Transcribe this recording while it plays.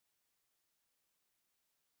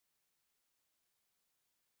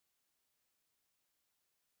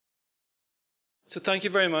So thank you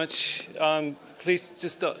very much. Please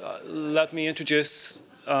just let me introduce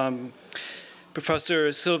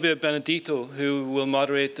Professor Silvia Benedito, who will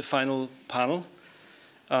moderate the final panel.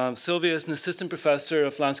 Silvia is an assistant professor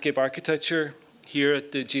of landscape architecture here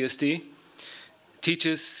at the GSD,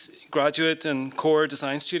 teaches graduate and core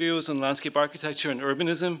design studios in landscape architecture and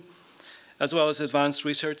urbanism, as well as advanced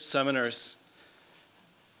research seminars.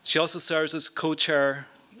 She also serves as co-chair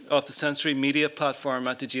of the sensory media platform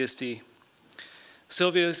at the GSD.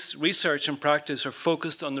 Silvia's research and practice are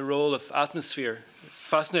focused on the role of atmosphere, a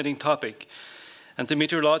fascinating topic, and the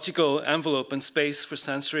meteorological envelope and space for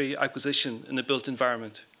sensory acquisition in the built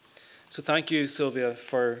environment. So thank you, Silvia,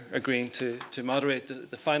 for agreeing to moderate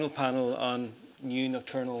the final panel on new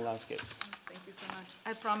nocturnal landscapes. Thank you so much.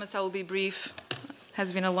 I promise I will be brief. It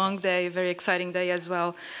has been a long day, a very exciting day as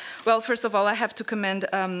well. Well, first of all, I have to commend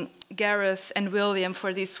Gareth and William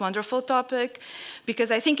for this wonderful topic, because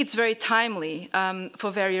I think it's very timely for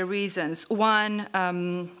various reasons. One,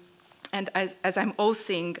 and as I'm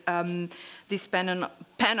hosting this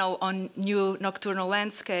panel on new nocturnal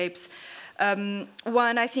landscapes,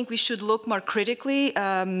 one, I think we should look more critically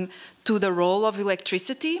to the role of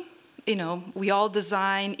electricity. You know, we all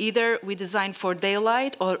design, either we design for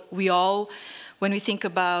daylight, or we all, when we think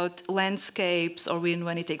about landscapes, or when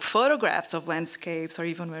we take photographs of landscapes, or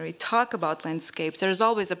even when we talk about landscapes, there's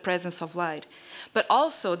always a presence of light. But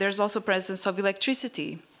also, there's also presence of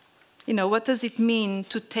electricity. You know, what does it mean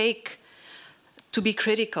to be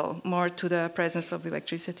critical more to the presence of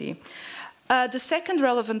electricity? The second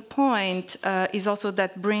relevant point is also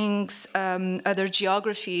that brings other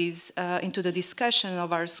geographies into the discussion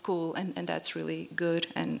of our school, and that's really good,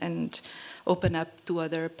 and open up to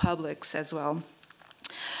other publics as well.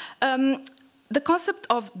 The concept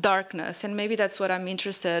of darkness, and maybe that's what I'm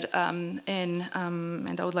interested in,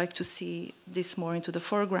 and I would like to see this more into the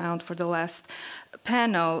foreground for the last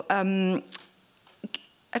panel,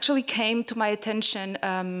 actually came to my attention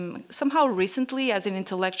somehow recently as an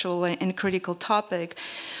intellectual and critical topic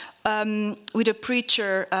with a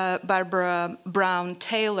preacher, Barbara Brown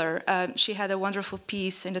Taylor. She had a wonderful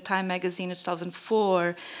piece in the Time magazine in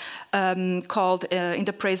 2004 called In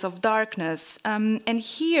the Praise of Darkness. And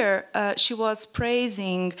here she was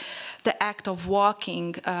praising the act of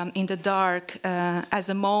walking in the dark as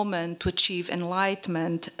a moment to achieve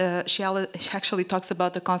enlightenment. She actually talks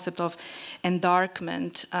about the concept of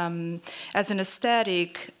endarkment as an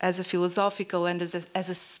aesthetic, as a philosophical, and as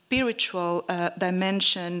a spiritual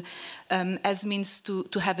dimension, as means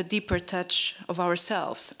to have a deeper touch of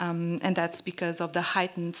ourselves. And that's because of the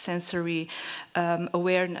heightened sensory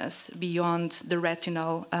awareness beyond the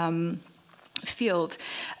retinal field.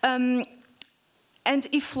 And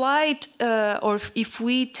if light, or if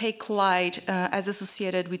we take light as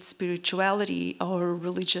associated with spirituality or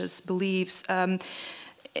religious beliefs,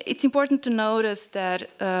 it's important to notice that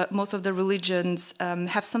most of the religions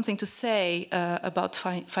have something to say about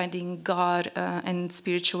finding God and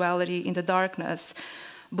spirituality in the darkness.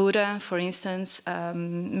 Buddha, for instance,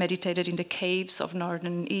 meditated in the caves of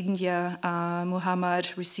northern India. Muhammad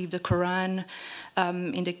received the Quran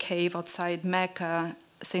in the cave outside Mecca.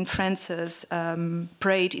 Saint Francis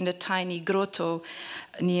prayed in a tiny grotto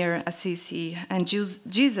near Assisi, and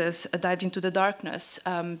Jesus dived into the darkness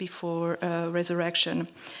before resurrection.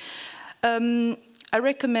 I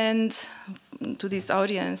recommend to this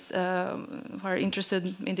audience who are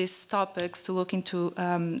interested in these topics to look into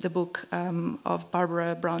the book of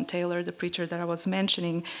Barbara Brown Taylor, the preacher that I was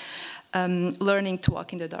mentioning, Learning to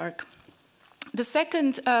Walk in the Dark. The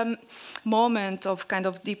second moment of kind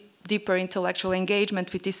of deeper intellectual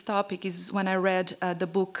engagement with this topic is when I read the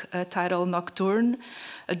book titled Nocturne,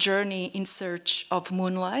 A Journey in Search of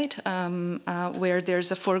Moonlight, where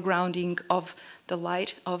there's a foregrounding of the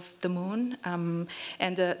light of the moon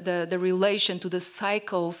and the relation to the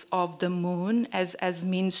cycles of the moon as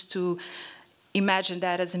means to imagine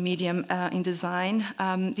that as a medium in design.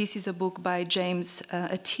 This is a book by James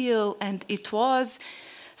Atteel, and it was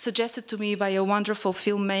suggested to me by a wonderful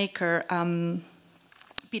filmmaker,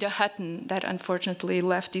 Peter Hutton, that unfortunately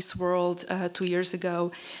left this world 2 years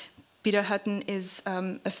ago. Peter Hutton is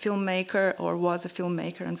a filmmaker, or was a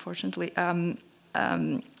filmmaker, unfortunately, an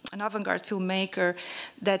avant-garde filmmaker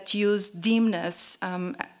that used dimness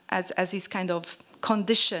as his kind of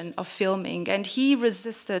condition of filming. And he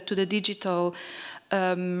resisted to the digital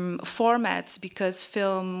formats because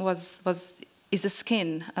film is a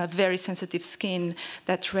skin, a very sensitive skin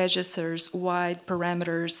that registers wide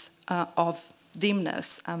parameters of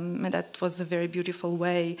dimness, and that was a very beautiful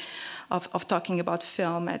way of talking about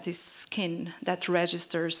film as this skin that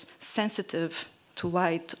registers sensitive to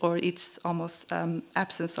light or its almost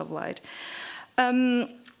absence of light.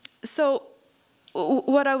 So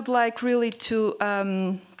what I would like really to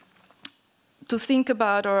think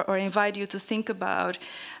about, or invite you to think about,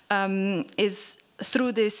 is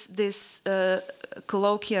through this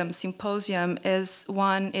colloquium, symposium,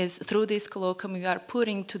 through this colloquium we are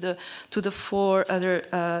putting to the fore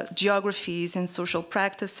other geographies and social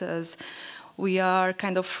practices. We are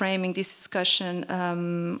kind of framing this discussion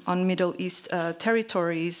on Middle East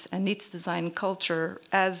territories and its design culture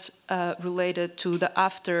as related to the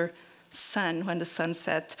after sun, when the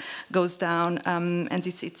sunset goes down, and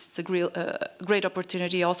it's a great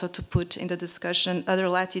opportunity also to put in the discussion other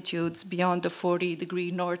latitudes beyond the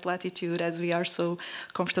 40-degree north latitude, as we are so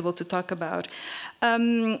comfortable to talk about.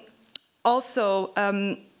 This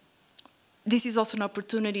is also an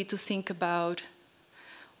opportunity to think about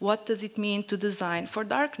what does it mean to design for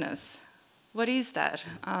darkness? What is that?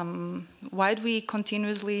 Why do we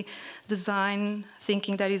continuously design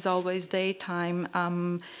thinking that is always daytime?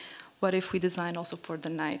 What if we design also for the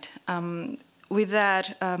night? With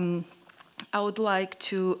that, I would like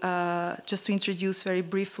to just to introduce very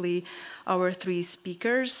briefly our three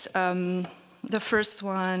speakers. The first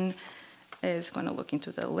one is going to look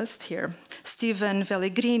into the list here. Stephen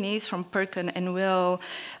Pellegrini is from Perkin and Will.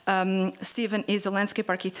 Stephen is a landscape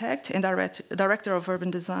architect and director of urban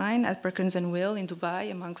design at Perkins and Will in Dubai,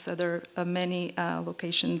 amongst other many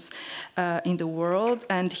locations in the world.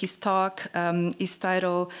 And his talk is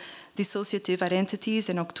titled Dissociative Identities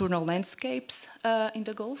and Nocturnal Landscapes in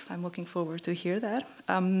the Gulf. I'm looking forward to hear that.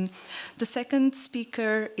 The second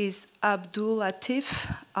speaker is Abdul Latif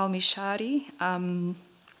Al-Mishari.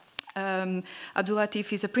 Abdul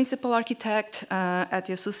Latif is a principal architect at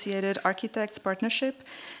the Associated Architects Partnership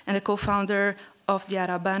and a co-founder of the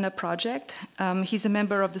Arabana project. He's a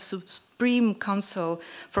member of the Supreme Council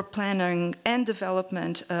for Planning and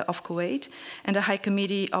Development of Kuwait and the High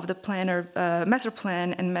Committee of the Master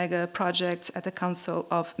Plan and Mega Projects at the Council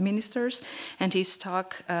of Ministers. And his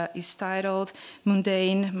talk is titled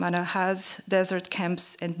Mundane Manahaz, Desert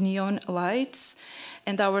Camps and Neon Lights.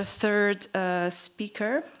 And our third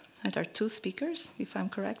speaker, and there are two speakers, if I'm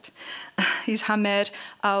correct, is Hamed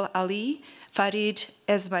Al-Ali Farid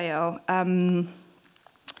Esmail.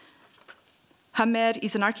 Hamed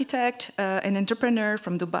is an architect, an entrepreneur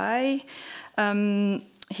from Dubai.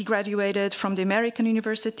 He graduated from the American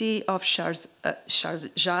University of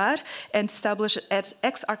Sharjah and established at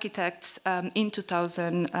X-Architects in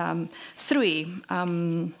 2003.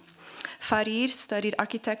 Farid studied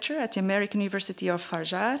architecture at the American University of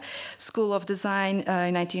Sharjah School of Design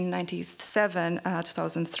in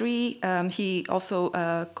 1997-2003. He also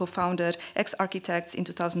co-founded X-Architects in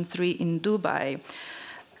 2003 in Dubai.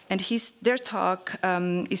 And their talk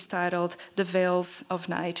is titled The Veils of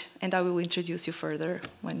Night, and I will introduce you further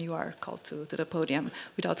when you are called to the podium.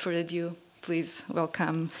 Without further ado, please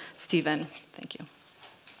welcome Stephen. Thank you.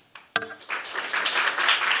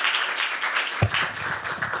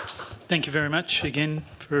 Thank you very much again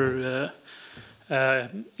for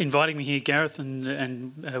inviting me here, Gareth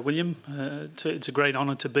and William. It's a great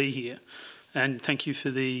honour to be here, and thank you for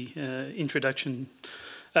the introduction.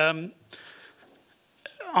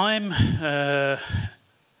 I'm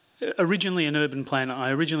originally an urban planner.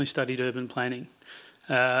 I originally studied urban planning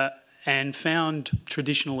and found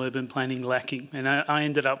traditional urban planning lacking, and I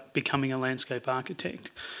ended up becoming a landscape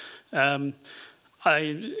architect.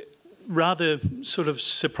 I rather sort of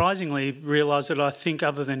surprisingly realised that I think,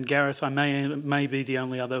 other than Gareth, I may be the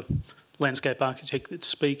only other landscape architect that's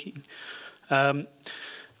speaking.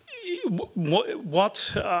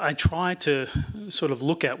 What I tried to sort of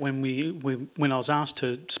look at when I was asked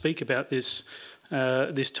to speak about this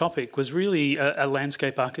topic was really a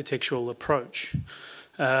landscape architectural approach,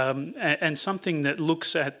 and something that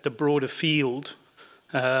looks at the broader field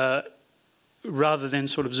rather than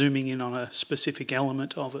sort of zooming in on a specific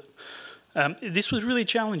element of it. This was really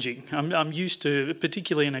challenging. I'm used to,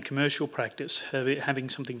 particularly in a commercial practice, having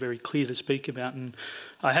something very clear to speak about, and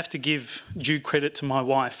I have to give due credit to my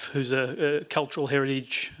wife, who's a cultural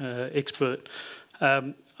heritage expert.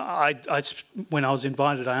 When I was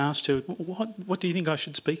invited, I asked her, what do you think I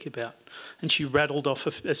should speak about? And she rattled off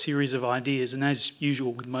a series of ideas, and as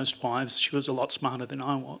usual with most wives, she was a lot smarter than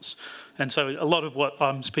I was. And so a lot of what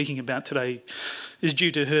I'm speaking about today is due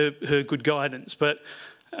to her good guidance. But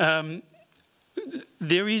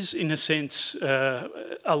there is, in a sense,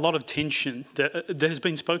 a lot of tension that has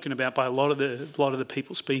been spoken about by a lot of the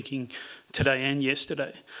people speaking today and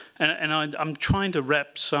yesterday, and I'm trying to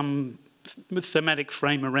wrap some thematic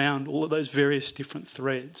frame around all of those various different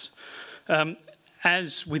threads.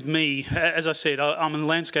 as with me, as I said, I'm a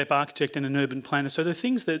landscape architect and an urban planner, so the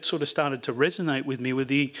things that sort of started to resonate with me were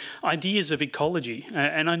the ideas of ecology.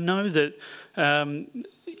 And I know that,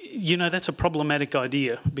 you know, that's a problematic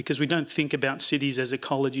idea because we don't think about cities as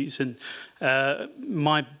ecologies. And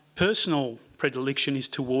my personal predilection is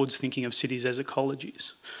towards thinking of cities as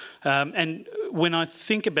ecologies. And when I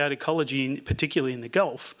think about ecology, particularly in the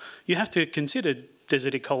Gulf, you have to consider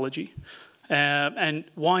desert ecology. And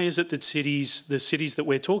why is it that the cities that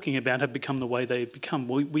we're talking about have become the way they've become?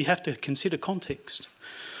 We have to consider context.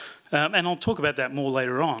 And I'll talk about that more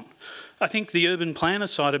later on. I think the urban planner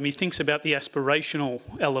side of me thinks about the aspirational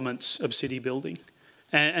elements of city building.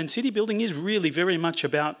 And city building is really very much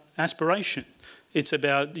about aspiration. It's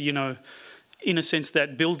about, you know, in a sense,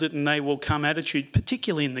 that build it and they will come attitude,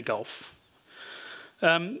 particularly in the Gulf.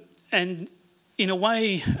 And in a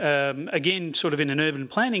way, again, sort of in an urban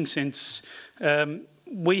planning sense,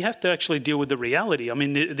 we have to actually deal with the reality. I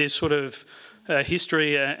mean, there's sort of a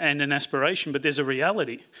history and an aspiration, but there's a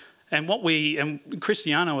reality. And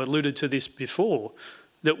Cristiano alluded to this before,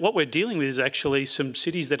 that what we're dealing with is actually some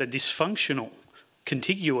cities that are dysfunctional,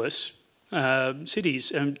 contiguous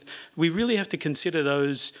cities. And we really have to consider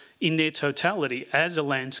those in their totality as a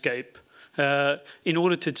landscape in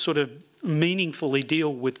order to sort of meaningfully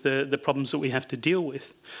deal with the problems that we have to deal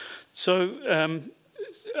with. So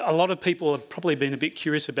a lot of people have probably been a bit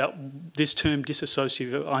curious about this term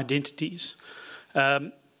dissociative identities.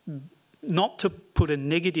 Not to put a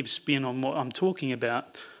negative spin on what I'm talking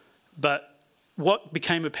about, but what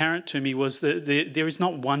became apparent to me was that there is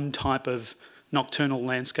not one type of nocturnal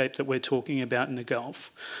landscape that we're talking about in the Gulf,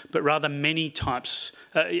 but rather many types,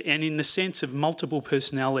 and in the sense of multiple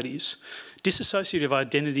personalities. Dissociative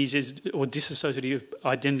identities or dissociative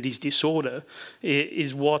identities disorder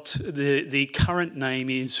is what the current name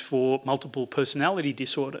is for multiple personality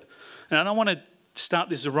disorder. And I don't want to start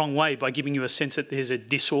this the wrong way by giving you a sense that there's a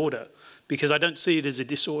disorder, because I don't see it as a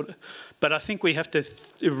disorder. But I think we have to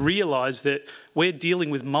realise that we're dealing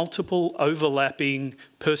with multiple overlapping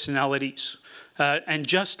personalities. And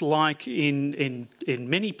just like in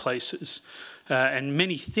many places and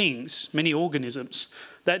many things, many organisms,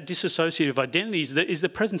 that dissociative identity is the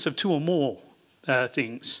presence of two or more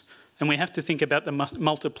things. And we have to think about the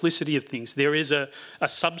multiplicity of things. There is a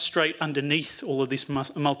substrate underneath all of this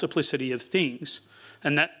multiplicity of things.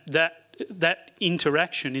 And that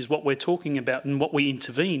interaction is what we're talking about and what we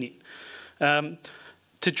intervene in.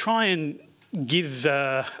 To try and give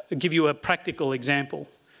you a practical example,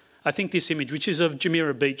 I think this image, which is of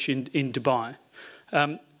Jumeirah Beach in Dubai,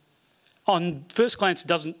 on first glance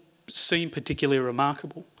doesn't seem particularly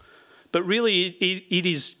remarkable, but really it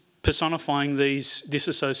is personifying these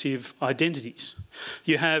dissociative identities.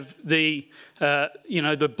 You have the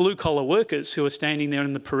blue-collar workers who are standing there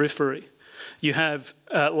in the periphery. You have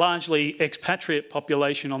largely expatriate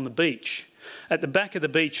population on the beach. At the back of the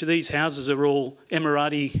beach, these houses are all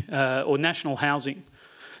Emirati or national housing.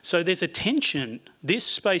 So there's a tension. This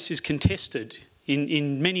space is contested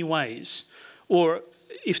in many ways, or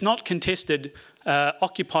if not contested,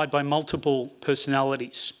 occupied by multiple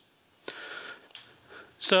personalities.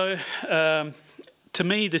 So to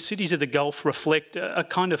me, the cities of the Gulf reflect a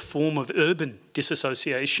kind of form of urban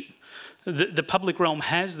disassociation. The public realm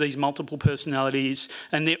has these multiple personalities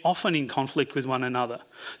and they're often in conflict with one another.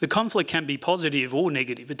 The conflict can be positive or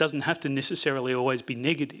negative. It doesn't have to necessarily always be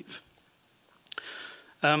negative.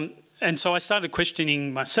 And so I started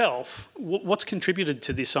questioning myself, what's contributed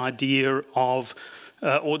to this idea of,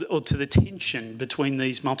 or to the tension between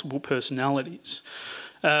these multiple personalities?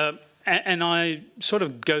 And I sort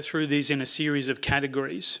of go through these in a series of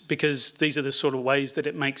categories because these are the sort of ways that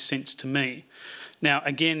it makes sense to me. Now,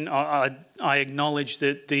 again, I acknowledge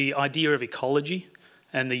that the idea of ecology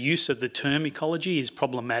and the use of the term ecology is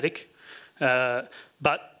problematic.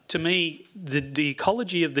 But to me, the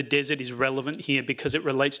ecology of the desert is relevant here because it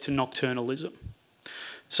relates to nocturnalism.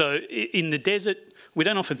 So in the desert, we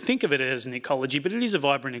don't often think of it as an ecology, but it is a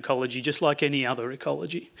vibrant ecology, just like any other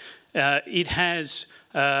ecology. It has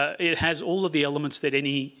all of the elements that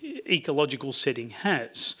any ecological setting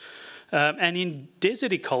has. And in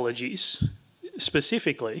desert ecologies,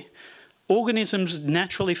 specifically, organisms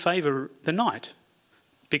naturally favour the night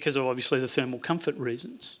because of obviously the thermal comfort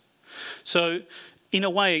reasons. So in a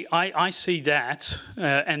way, I see that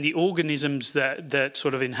and the organisms that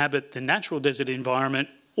sort of inhabit the natural desert environment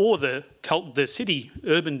or the city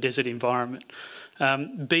urban desert environment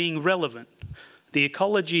being relevant. The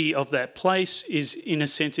ecology of that place is, in a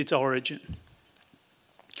sense, its origin.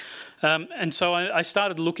 And so I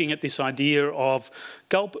started looking at this idea of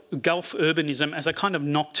Gulf urbanism as a kind of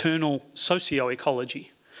nocturnal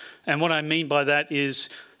socio-ecology. And what I mean by that is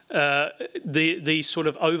these sort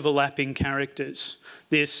of overlapping characters,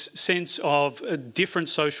 this sense of different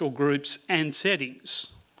social groups and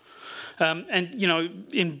settings. And, you know,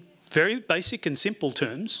 in very basic and simple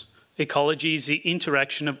terms, ecology is the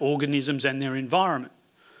interaction of organisms and their environment.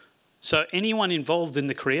 So anyone involved in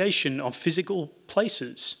the creation of physical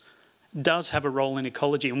places does have a role in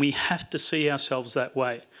ecology, and we have to see ourselves that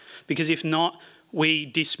way. Because if not, we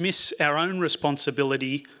dismiss our own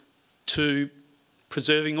responsibility to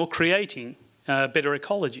preserving or creating better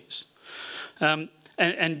ecologies.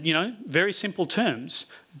 And, you know, very simple terms,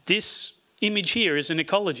 this image here is an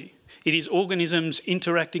ecology. It is organisms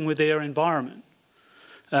interacting with their environment.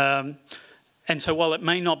 And so while it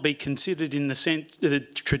may not be considered in the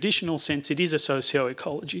traditional sense, it is a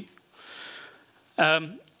socio-ecology.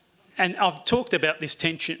 And I've talked about this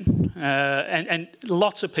tension, and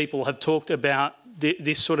lots of people have talked about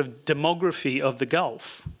this sort of demography of the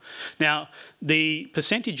Gulf. Now, the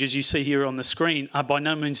percentages you see here on the screen are by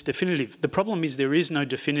no means definitive. The problem is there is no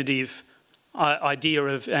definitive idea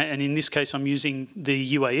of, and in this case I'm using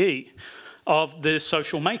the UAE, of the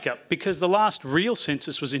social makeup, because the last real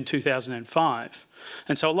census was in 2005.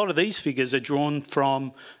 And so a lot of these figures are drawn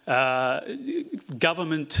from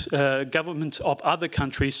governments of other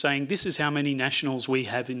countries saying this is how many nationals we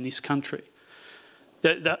have in this country.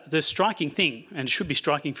 The striking thing, and it should be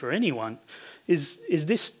striking for anyone, is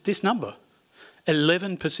this number.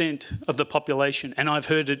 11% of the population, and I've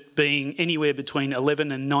heard it being anywhere between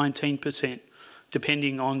 11 and 19%,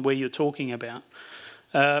 depending on where you're talking about,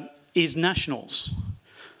 is nationals.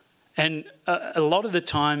 And a lot of the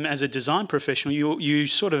time as a design professional, you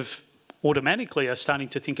sort of automatically are starting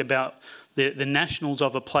to think about the nationals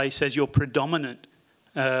of a place as your predominant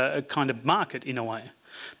kind of market in a way.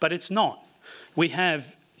 But it's not. We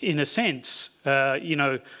have, in a sense, you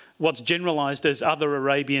know, what's generalised as other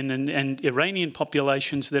Arabian and Iranian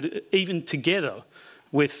populations that even together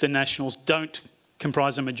with the nationals don't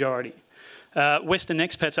comprise a majority. Western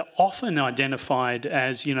expats are often identified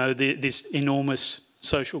as, you know, this enormous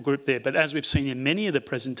social group there, but as we've seen in many of the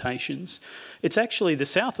presentations, it's actually the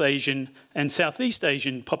South Asian and Southeast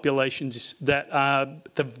Asian populations that are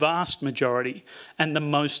the vast majority and the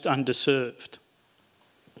most underserved.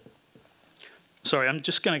 Sorry, I'm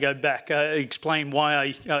just going to go back, explain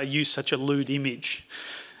why I use such a lewd image.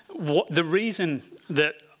 The reason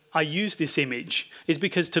that I use this image is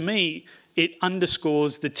because, to me, it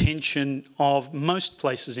underscores the tension of most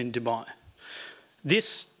places in Dubai.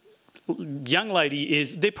 This young lady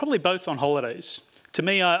they're probably both on holidays. To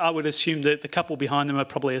me, I would assume that the couple behind them are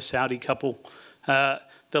probably a Saudi couple. The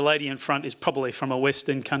lady in front is probably from a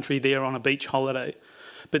Western country there on a beach holiday.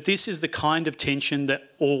 But this is the kind of tension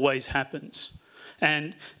that always happens.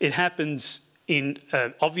 And it happens in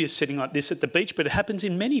an obvious setting like this at the beach, but it happens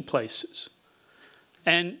in many places.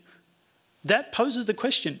 And that poses the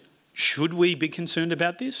question, should we be concerned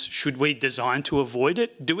about this? Should we design to avoid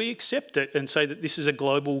it? Do we accept it and say that this is a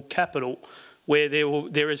global capital where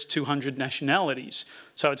there is 200 nationalities?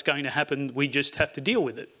 So it's going to happen, we just have to deal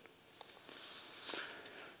with it.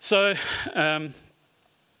 So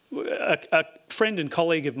a friend and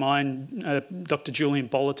colleague of mine, Dr. Julian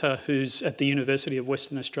Boliter, who's at the University of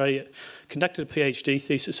Western Australia, conducted a PhD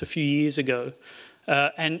thesis a few years ago,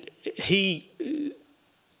 and he,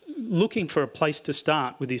 looking for a place to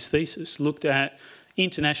start with his thesis, looked at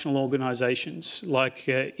international organisations like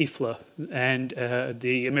IFLA and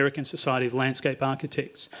the American Society of Landscape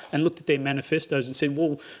Architects, and looked at their manifestos and said,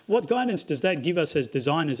 well, what guidance does that give us as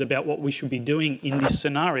designers about what we should be doing in this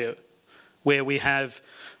scenario where we have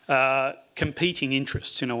competing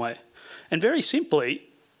interests in a way? And very simply,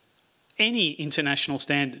 any international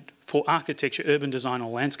standard for architecture, urban design or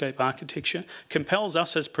landscape architecture compels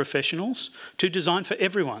us as professionals to design for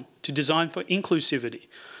everyone, to design for inclusivity.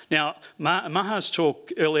 Now, Maha's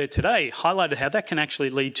talk earlier today highlighted how that can actually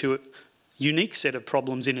lead to a unique set of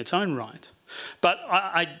problems in its own right. But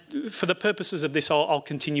for the purposes of this, I'll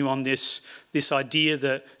continue on this idea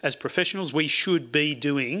that as professionals we should be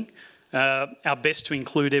doing our best to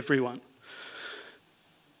include everyone.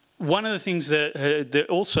 One of the things that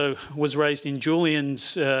also was raised in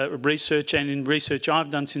Julian's research and in research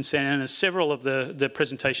I've done since then, and several of the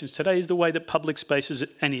presentations today, is the way that public spaces,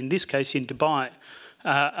 and in this case in Dubai,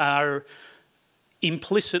 are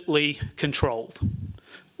implicitly controlled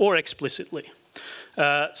or explicitly.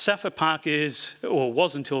 Safa Park is, or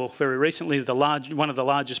was until very recently, one of the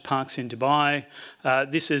largest parks in Dubai.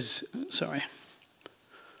 This is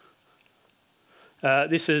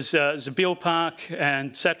Zabil Park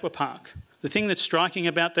and Satwa Park. The thing that's striking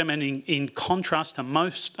about them, and in contrast to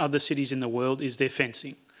most other cities in the world, is their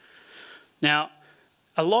fencing. Now,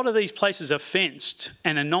 a lot of these places are fenced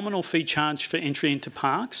and a nominal fee charged for entry into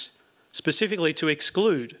parks, specifically to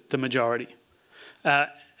exclude the majority,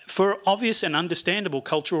 for obvious and understandable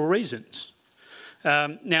cultural reasons.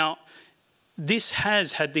 Now, this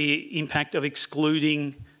has had the impact of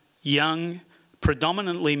excluding young,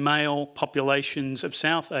 predominantly male populations of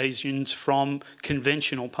South Asians from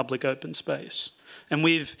conventional public open space. And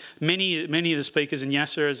many of the speakers, and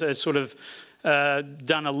Yasser has sort of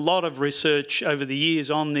done a lot of research over the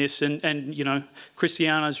years on this, and you know,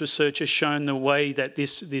 Cristiano's research has shown the way that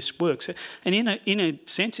this works. And in a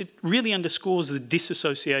sense, it really underscores the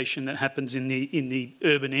disassociation that happens in the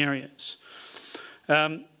urban areas.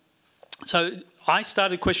 So I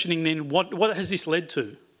started questioning then, what has this led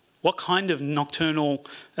to? What kind of nocturnal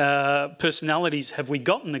personalities have we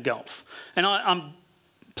got in the Gulf? And I'm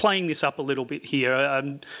playing this up a little bit here.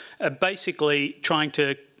 I'm basically trying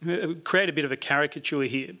to create a bit of a caricature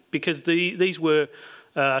here, because these were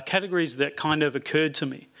categories that kind of occurred to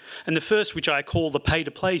me. And the first, which I call the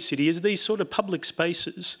pay-to-play city, is these sort of public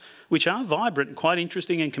spaces which are vibrant and quite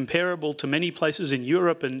interesting and comparable to many places in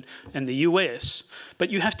Europe and the US, but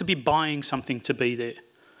you have to be buying something to be there.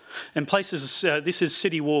 And places, this is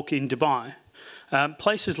City Walk in Dubai,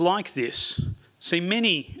 places like this see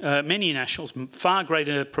many nationals, far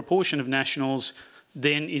greater proportion of nationals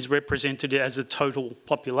than is represented as a total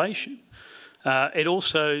population. It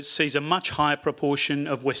also sees a much higher proportion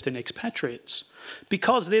of Western expatriates,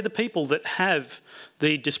 because they're the people that have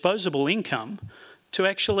the disposable income to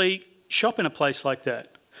actually shop in a place like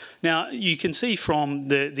that. Now, you can see from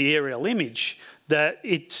the aerial image that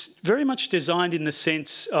it's very much designed in the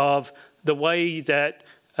sense of the way that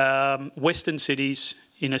Western cities,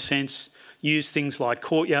 in a sense, use things like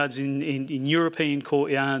courtyards in European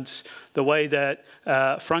courtyards, the way that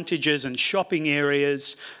frontages and shopping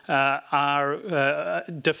areas are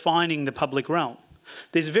defining the public realm.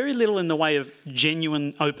 There's very little in the way of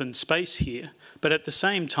genuine open space here, but at the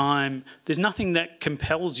same time, there's nothing that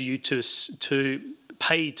compels you to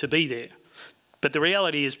pay to be there. But the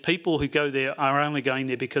reality is people who go there are only going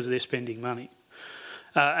there because they're spending money.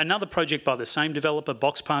 Another project by the same developer,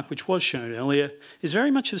 Box Park, which was shown earlier, is very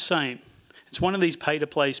much the same. It's one of these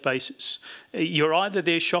pay-to-play spaces. You're either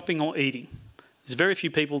there shopping or eating. There's very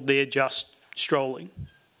few people there just strolling.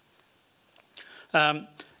 And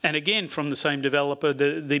again, from the same developer,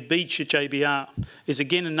 the beach at JBR is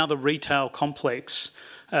again another retail complex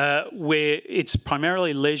where it's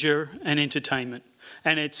primarily leisure and entertainment.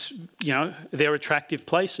 And it's, you know, they're attractive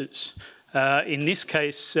places. In this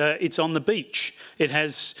case, it's on the beach.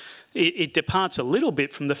 It departs a little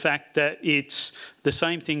bit from the fact that it's the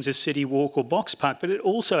same things as City Walk or Box Park, but it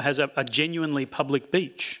also has a genuinely public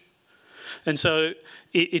beach. And so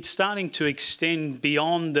it's starting to extend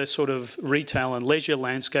beyond the sort of retail and leisure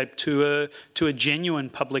landscape to a genuine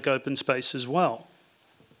public open space as well.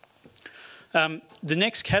 The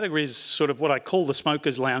next category is sort of what I call the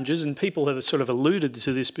smokers' lounges, and people have sort of alluded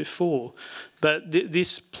to this before. But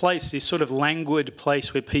this place, this sort of languid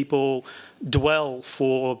place where people dwell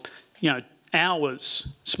for, you know,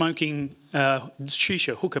 hours smoking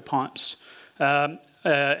shisha, hookah pipes,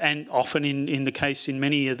 and often in the case in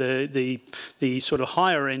many of the sort of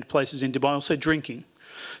higher end places in Dubai, also drinking.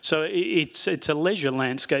 So it's a leisure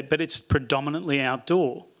landscape, but it's predominantly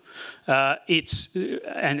outdoor.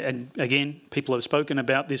 And again, people have spoken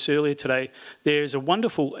about this earlier today, there's a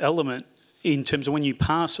wonderful element in terms of when you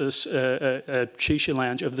pass a shisha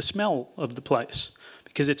lounge of the smell of the place,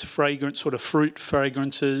 because it's a fragrant sort of fruit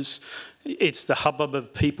fragrances, it's the hubbub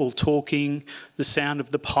of people talking, the sound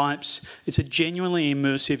of the pipes. It's a genuinely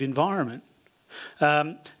immersive environment.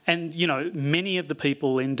 And, you know, many of the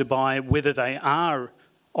people in Dubai, whether they are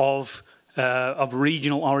of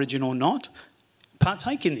regional origin or not,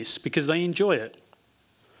 partake in this because they enjoy it.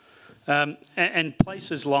 And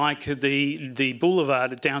places like the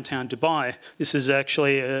boulevard at downtown Dubai, this is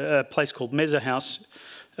actually a place called Meza House,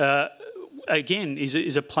 again,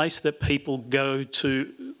 is a place that people go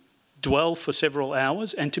to dwell for several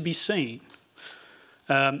hours and to be seen.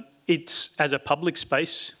 It's, as a public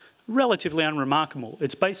space, relatively unremarkable.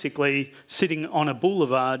 It's basically sitting on a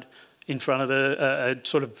boulevard in front of a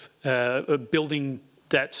sort of a building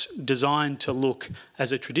that's designed to look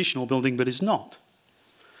as a traditional building but is not.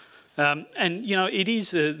 And, you know, it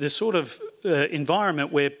is the sort of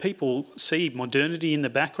environment where people see modernity in the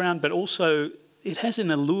background, but also it has an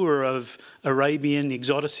allure of Arabian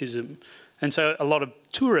exoticism. And so a lot of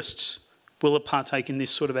tourists will partake in this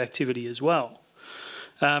sort of activity as well.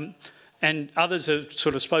 And others have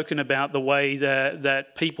sort of spoken about the way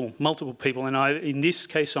that people, multiple people, and in this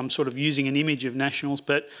case I'm sort of using an image of nationals,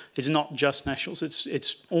 but it's not just nationals,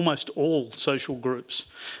 it's almost all social groups,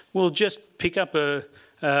 will just pick up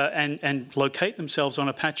and locate themselves on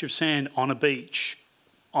a patch of sand on a beach,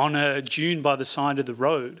 on a dune by the side of the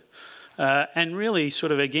road, and really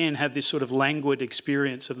sort of, again, have this sort of languid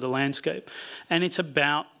experience of the landscape. And it's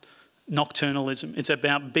about nocturnalism. It's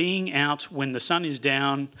about being out when the sun is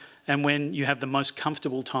down and when you have the most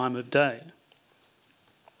comfortable time of day.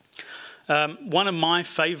 One of my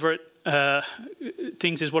favourite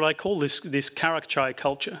things is what I call this Karakchai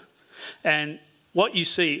culture. And what you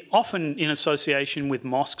see often in association with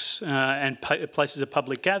mosques and places of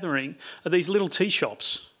public gathering are these little tea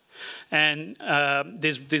shops. And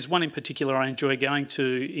there's one in particular I enjoy going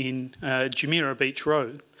to in Jumeirah Beach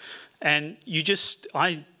Road. And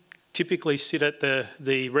I typically sit at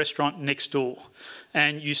the restaurant next door,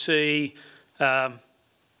 and you see,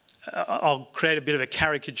 I'll create a bit of a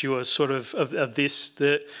caricature sort of this,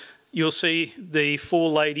 that you'll see the four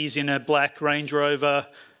ladies in a black Range Rover,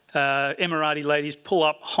 Emirati ladies pull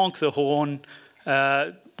up, honk the horn,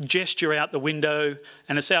 gesture out the window,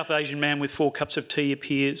 and a South Asian man with 4 cups of tea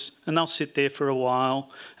appears, and they'll sit there for a while,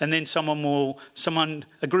 and then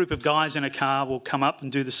a group of guys in a car will come up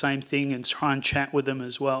and do the same thing and try and chat with them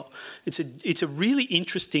as well. It's a really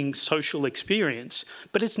interesting social experience,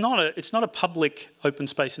 but it's not a public open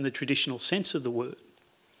space in the traditional sense of the word.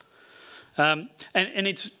 And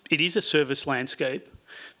it is a service landscape,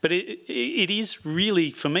 but it is really,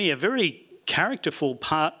 for me, a very characterful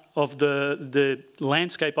part of the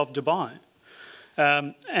landscape of Dubai.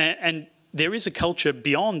 And there is a culture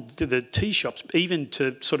beyond the tea shops, even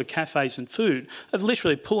to sort of cafes and food, of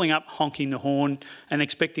literally pulling up, honking the horn and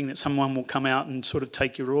expecting that someone will come out and sort of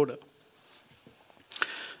take your order.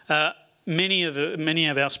 Many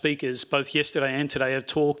of our speakers, both yesterday and today, have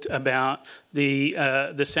talked about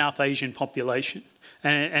the South Asian population.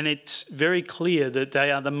 And it's very clear that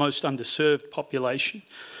they are the most underserved population.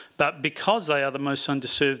 But because they are the most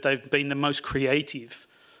underserved, they've been the most creative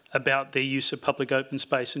about their use of public open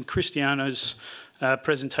space. And Cristiano's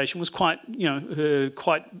presentation was quite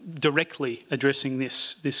directly addressing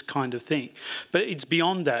this kind of thing. But it's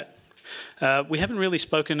beyond that. We haven't really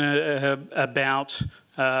spoken about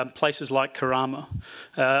places like Karama.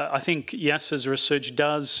 I think Yasser's research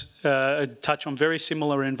does touch on very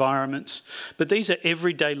similar environments, but these are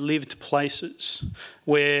everyday lived places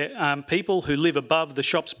where people who live above the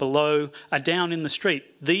shops below are down in the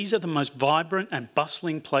street. These are the most vibrant and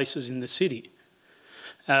bustling places in the city.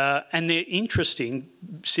 And they're interesting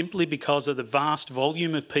simply because of the vast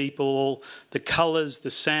volume of people, the colours,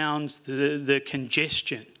 the sounds, the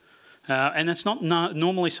congestion. And it's not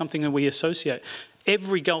normally something that we associate.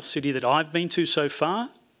 Every Gulf city that I've been to so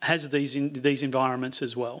far has these environments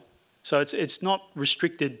as well. So it's not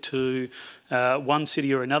restricted to one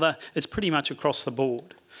city or another. It's pretty much across the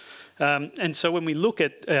board. And so when we look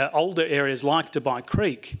at older areas like Dubai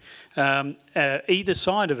Creek, either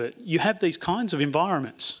side of it, you have these kinds of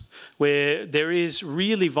environments where there is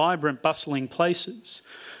really vibrant, bustling places.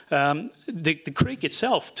 The creek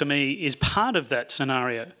itself, to me, is part of that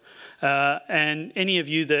scenario. And any of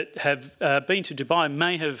you that have been to Dubai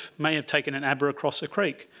may have taken an Abra across a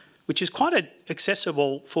creek, which is quite an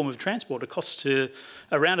accessible form of transport. It costs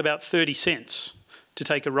around about 30 cents to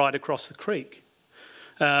take a ride across the creek.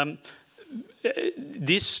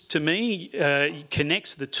 This, to me,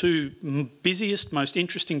 connects the two busiest, most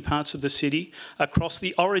interesting parts of the city across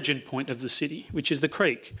the origin point of the city, which is the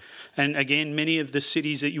creek. And again, many of the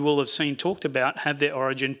cities that you will have seen talked about have their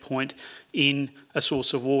origin point in a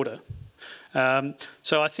source of water.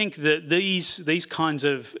 So I think that these kinds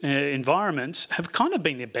of environments have kind of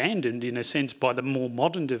been abandoned in a sense by the more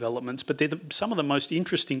modern developments, but they're some of the most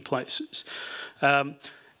interesting places.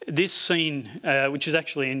 This scene, which is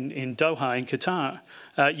actually in Doha, in Qatar,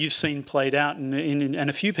 you've seen played out, and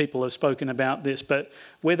a few people have spoken about this, but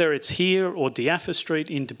whether it's here or Diafa Street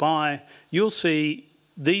in Dubai, you'll see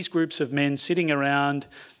these groups of men sitting around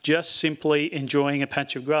just simply enjoying a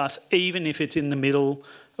patch of grass, even if it's in the middle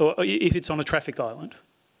or if it's on a traffic island.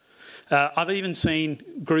 I've even seen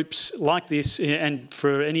groups like this, and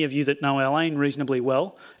for any of you that know Al Ain reasonably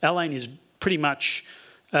well, Al Ain is pretty much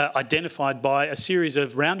identified by a series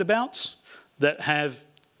of roundabouts that have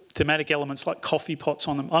thematic elements like coffee pots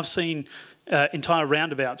on them. I've seen entire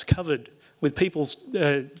roundabouts covered with people,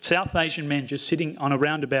 South Asian men just sitting on a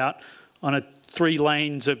roundabout on 3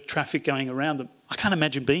 lanes of traffic going around them. I can't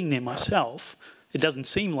imagine being there myself. It doesn't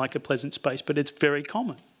seem like a pleasant space, but it's very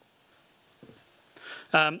common.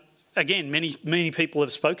 again, many people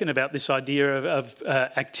have spoken about this idea of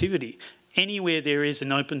activity. Anywhere there is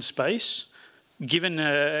an open space, given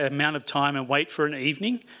an amount of time and wait for an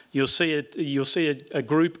evening, you'll see a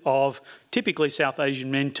group of typically South Asian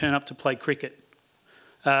men turn up to play cricket.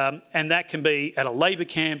 And that can be at a labour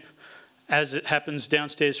camp, as it happens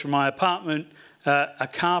downstairs from my apartment, a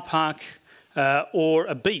car park, or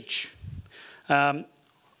a beach.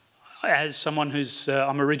 As someone who's,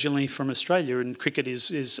 I'm originally from Australia, and cricket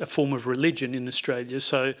is a form of religion in Australia,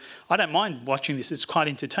 so I don't mind watching this. It's quite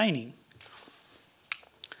entertaining.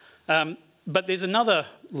 But there's another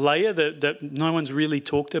layer that no one's really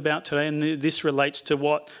talked about today, and this relates to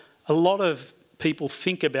what a lot of people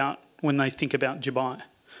think about when they think about Dubai.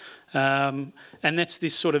 And that's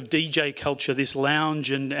this sort of DJ culture, this lounge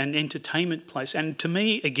and entertainment place. And to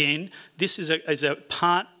me, again, this is a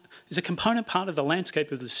component part of the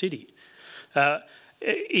landscape of the city.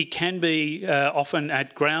 It can be often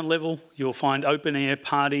at ground level. You'll find open air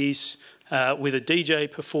parties with a DJ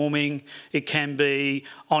performing. It can be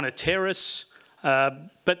on a terrace.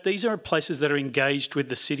 But these are places that are engaged with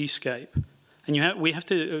the cityscape. And we have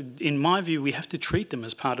to, in my view, we have to treat them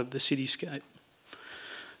as part of the cityscape.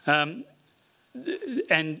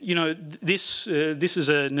 And you know, this is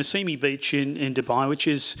a Nasimi beach in Dubai, which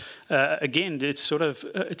is again, it's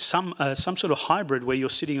some sort of hybrid where you're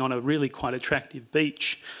sitting on a really quite attractive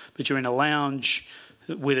beach, but you're in a lounge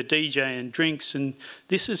with a DJ and drinks, and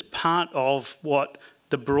this is part of what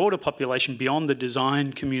the broader population beyond the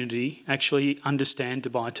design community actually understand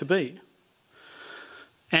Dubai to be.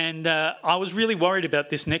 And I was really worried about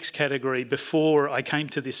this next category before I came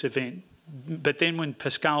to this event. But then when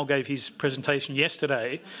Pascal gave his presentation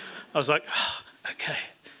yesterday, I was like, oh, okay,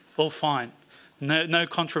 all fine. No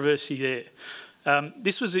controversy there.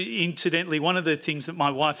 This was incidentally one of the things that my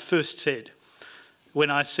wife first said when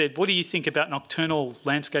I said, what do you think about nocturnal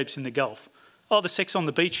landscapes in the Gulf? Oh, the Sex on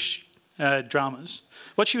the Beach dramas.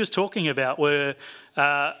 What she was talking about were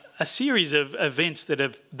a series of events that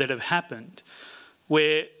have happened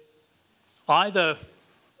where either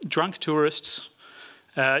drunk tourists,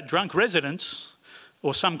 drunk residents,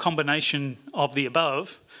 or some combination of the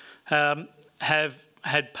above, have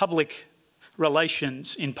had public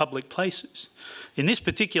relations in public places. In this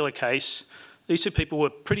particular case, these two people were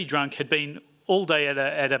pretty drunk, had been all day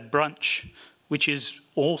at a brunch, which is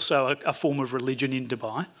also a form of religion in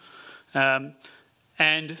Dubai,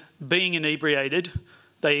 and being inebriated,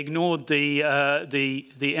 they ignored the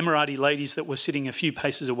Emirati ladies that were sitting a few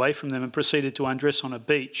paces away from them and proceeded to undress on a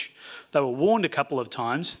beach. They were warned a couple of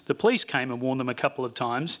times. The police came and warned them a couple of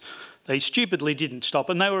times. They stupidly didn't stop,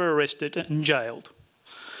 and they were arrested and jailed.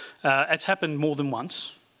 It's happened more than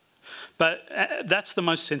once. But that's the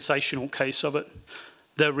most sensational case of it.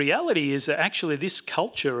 The reality is that actually this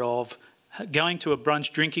culture of going to a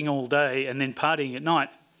brunch, drinking all day, and then partying at night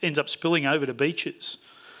ends up spilling over to beaches.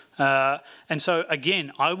 And so,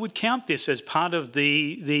 again, I would count this as part of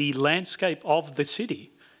the landscape of the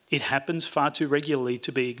city. It happens far too regularly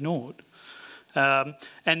to be ignored.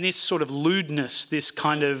 And this sort of lewdness, this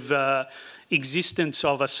kind of existence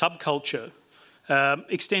of a subculture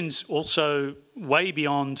extends also way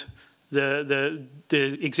beyond the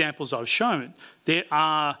examples I've shown. There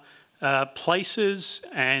are places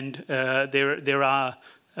and there are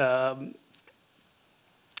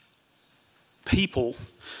people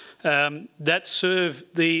that serve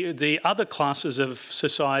the other classes of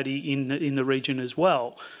society in the region as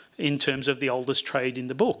well, in terms of the oldest trade in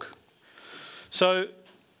the book. So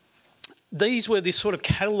these were this sort of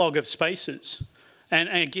catalogue of spaces. And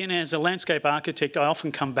again, as a landscape architect, I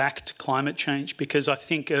often come back to climate change because I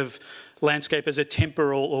think of landscape as a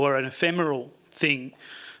temporal or an ephemeral thing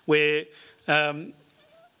where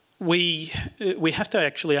we have to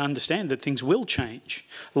actually understand that things will change.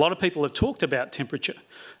 A lot of people have talked about temperature.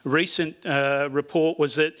 A recent report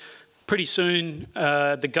was that pretty soon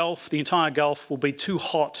the entire Gulf will be too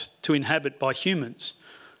hot to inhabit by humans.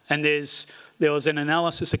 And there was an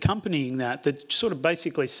analysis accompanying that sort of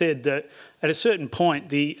basically said that at a certain point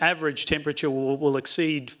the average temperature will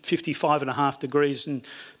exceed 55.5 degrees and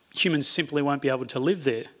humans simply won't be able to live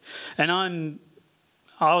there. And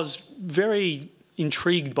I was very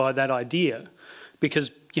intrigued by that idea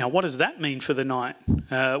because, you know, what does that mean for the night?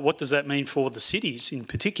 What does that mean for the cities in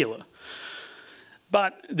particular?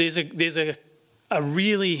 But there's a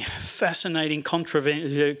really fascinating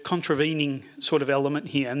contravening sort of element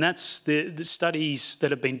here, and that's the studies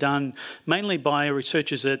that have been done mainly by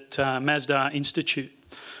researchers at Masdar Institute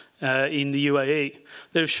in the UAE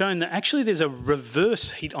that have shown that actually there's a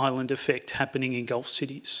reverse heat island effect happening in Gulf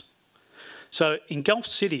cities. So in Gulf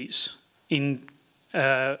cities, in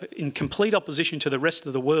in complete opposition to the rest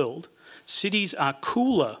of the world, cities are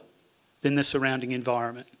cooler than the surrounding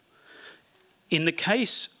environment. In the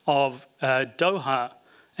case of Doha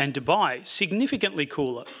and Dubai, significantly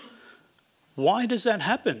cooler. Why does that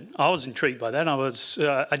happen? I was intrigued by that.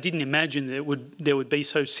 I didn't imagine that there would be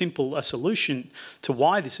so simple a solution to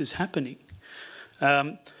why this is happening.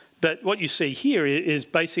 But what you see here is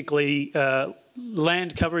basically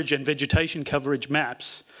land coverage and vegetation coverage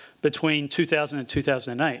maps between 2000 and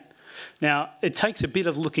 2008. Now, it takes a bit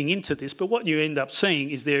of looking into this, but what you end up seeing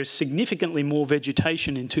is there's significantly more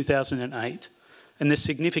vegetation in 2008 and there's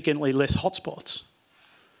significantly less hotspots.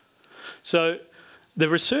 So the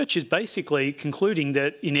research is basically concluding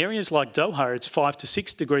that in areas like Doha, it's 5 to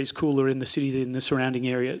 6 degrees cooler in the city than the surrounding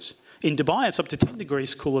areas. In Dubai, it's up to 10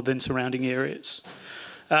 degrees cooler than surrounding areas.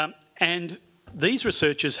 And these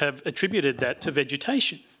researchers have attributed that to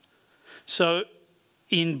vegetation. So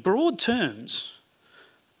in broad terms,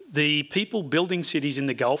 the people building cities in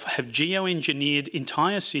the Gulf have geoengineered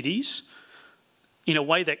entire cities in a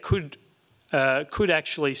way that could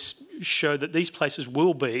actually show that these places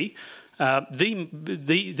will be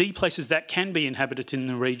the places that can be inhabited in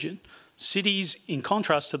the region. Cities, in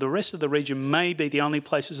contrast to the rest of the region, may be the only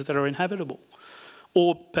places that are inhabitable.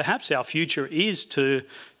 Or perhaps our future is to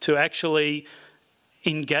actually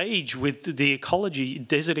engage with the ecology,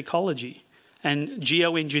 desert ecology, and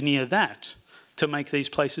geoengineer that to make these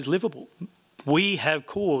places livable. We have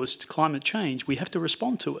caused climate change. We have to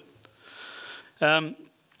respond to it. The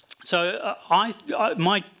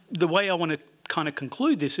way I want to kind of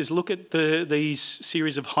conclude this is look at these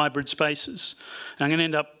series of hybrid spaces. And I'm going to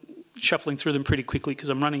end up shuffling through them pretty quickly because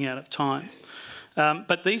I'm running out of time.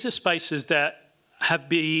 But these are spaces that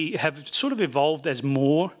have sort of evolved as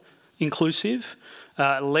more inclusive,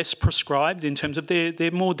 less prescribed in terms of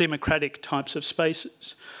they're more democratic types of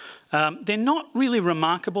spaces. They're not really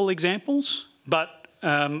remarkable examples, but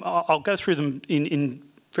I'll go through them in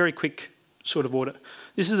very quick sort of order.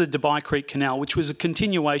 This is the Dubai Creek Canal, which was a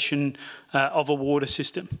continuation of a water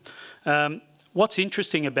system. What's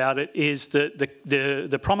interesting about it is that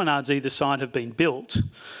the promenades either side have been built,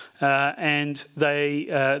 and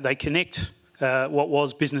they connect what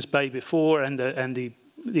was Business Bay before and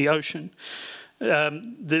the ocean.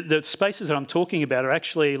 The spaces that I'm talking about are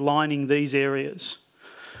actually lining these areas.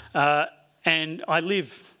 And I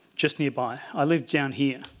live just nearby. I live down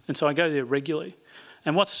here, and so I go there regularly.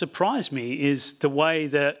 And what surprised me is the way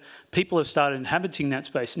that people have started inhabiting that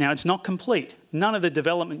space. Now, it's not complete. None of the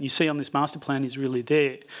development you see on this master plan is really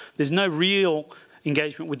there. There's no real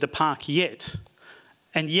engagement with the park yet.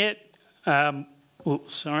 And yet,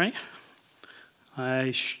 sorry.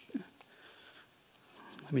 Let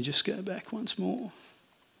me just go back once more.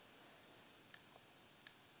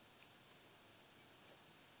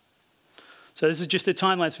 So this is just a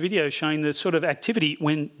time-lapse video showing the sort of activity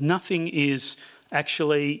when nothing is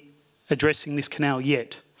actually addressing this canal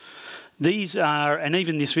yet. These are, and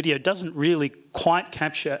even this video doesn't really quite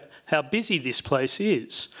capture how busy this place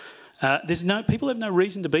is. People have no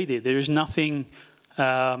reason to be there. There is nothing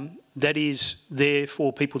that is there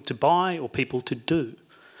for people to buy or people to do.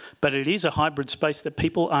 But it is a hybrid space that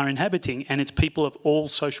people are inhabiting, and it's people of all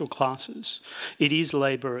social classes. It is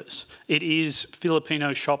labourers. It is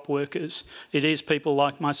Filipino shop workers. It is people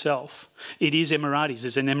like myself. It is Emiratis.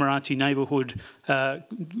 There's an Emirati neighbourhood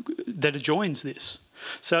that adjoins this.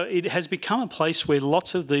 So it has become a place where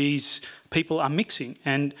lots of these people are mixing,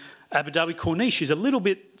 and Abu Dhabi Corniche is a little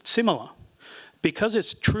bit similar. Because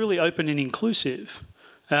it's truly open and inclusive,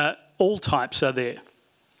 all types are there.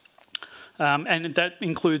 And that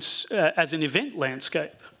includes as an event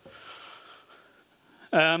landscape.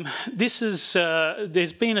 There's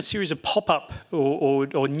been a series of pop-up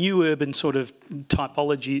or new urban sort of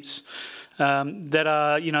typologies that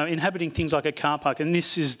are, inhabiting things like a car park. And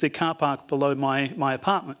this is the car park below my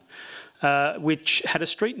apartment, which had a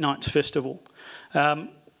street nights festival.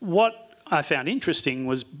 What I found interesting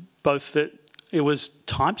was both that it was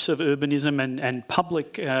types of urbanism and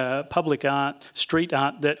public art, street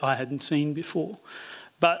art that I hadn't seen before.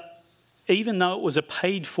 But even though it was a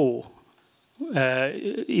paid for,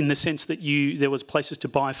 in the sense that there was places to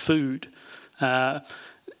buy food,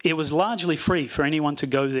 it was largely free for anyone to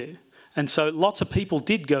go there. And so lots of people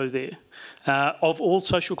did go there, of all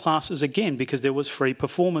social classes again, because there was free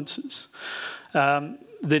performances.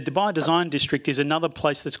 The Dubai Design District is another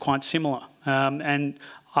place that's quite similar. And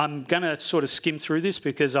I'm going to sort of skim through this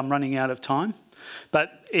because I'm running out of time.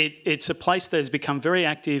 But it's a place that has become very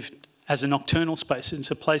active as a nocturnal space.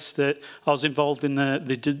 It's a place that I was involved in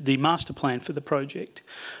the master plan for the project.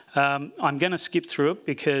 I'm going to skip through it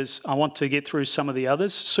because I want to get through some of the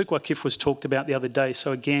others. Suk Waqif was talked about the other day,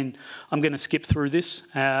 so again, I'm going to skip through this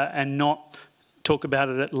and not talk about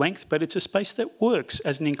it at length, but it's a space that works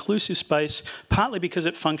as an inclusive space, partly because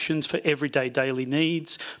it functions for everyday daily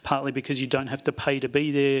needs, partly because you don't have to pay to be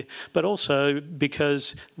there, but also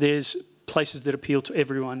because there's places that appeal to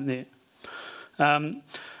everyone there.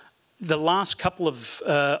 The last couple of...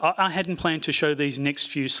 I hadn't planned to show these next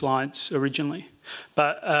few slides originally,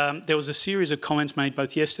 but there was a series of comments made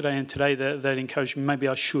both yesterday and today that encouraged me, maybe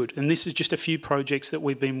I should. And this is just a few projects that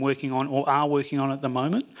we've been working on or are working on at the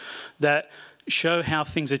moment that show how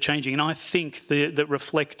things are changing, and I think that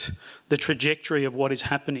reflect the trajectory of what is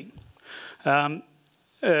happening.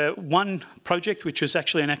 One project, which was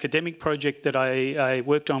actually an academic project that I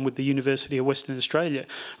worked on with the University of Western Australia,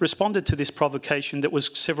 responded to this provocation that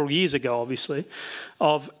was several years ago, obviously,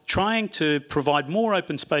 of trying to provide more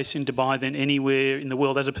open space in Dubai than anywhere in the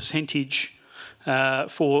world as a percentage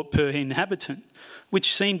per inhabitant,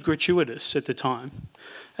 which seemed gratuitous at the time.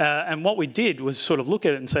 And what we did was sort of look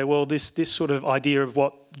at it and say, well, this sort of idea of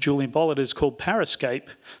what Julian Bollard has called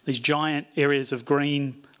parascape, these giant areas of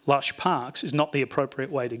green, lush parks, is not the appropriate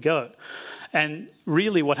way to go. And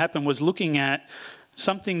really what happened was looking at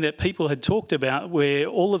something that people had talked about where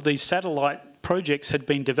all of these satellite projects had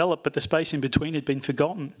been developed, but the space in between had been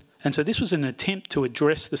forgotten. And so this was an attempt to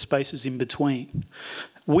address the spaces in between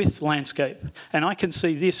with landscape. And I can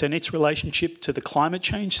see this and its relationship to the climate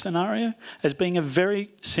change scenario as being a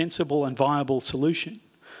very sensible and viable solution.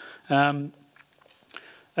 In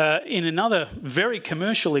another very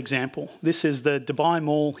commercial example, this is the Dubai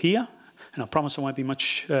Mall here, and I promise it won't be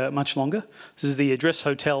much longer. This is the Address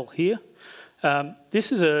Hotel here.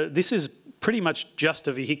 This is pretty much just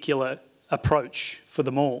a vehicular approach for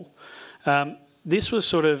the mall. This was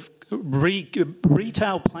sort of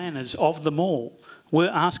retail planners of the mall were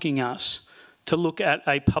asking us to look at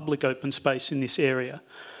a public open space in this area.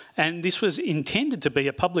 And this was intended to be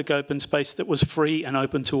a public open space that was free and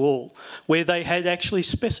open to all, where they had actually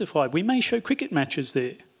specified, we may show cricket matches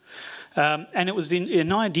there. And it was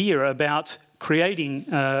an idea about creating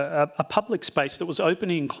a public space that was open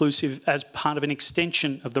and inclusive as part of an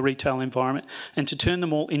extension of the retail environment and to turn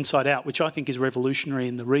them all inside out, which I think is revolutionary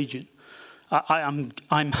in the region.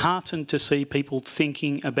 I'm heartened to see people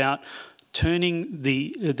thinking about turning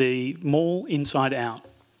the mall inside out.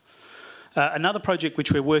 Another project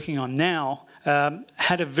which we're working on now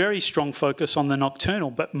had a very strong focus on the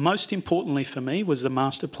nocturnal, but most importantly for me was the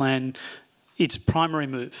master plan, its primary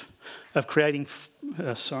move of creating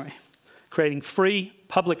free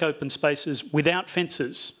public open spaces without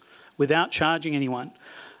fences, without charging anyone,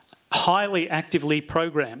 highly actively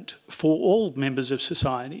programmed for all members of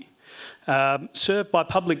society, served by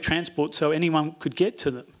public transport so anyone could get to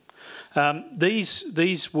them. These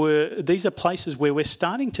are places where we're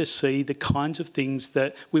starting to see the kinds of things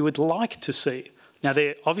that we would like to see. Now,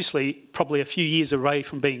 they're obviously probably a few years away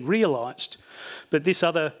from being realised, but this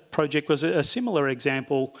other project was a similar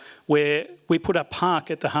example where we put a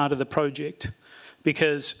park at the heart of the project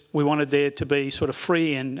because we wanted there to be sort of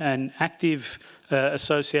free and active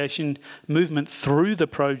association movement through the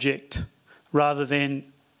project rather than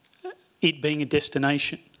it being a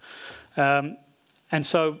destination. And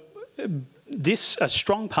so a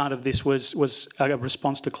strong part of this was a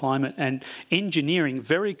response to climate and engineering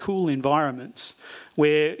very cool environments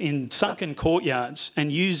where in sunken courtyards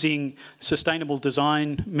and using sustainable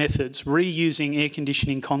design methods, reusing air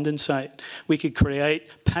conditioning condensate, we could create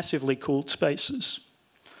passively cooled spaces.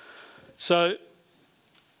 So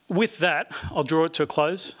with that, I'll draw it to a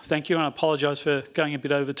close. Thank you, and I apologise for going a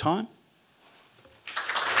bit over time.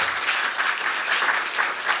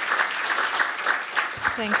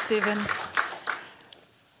 Thanks, Stephen.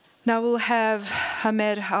 Now we'll have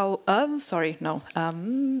Hamed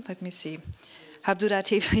let me see.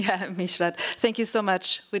 Abdulatif, yeah, Mishrat. Thank you so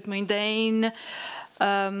much. With Mundain,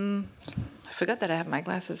 I forgot that I have my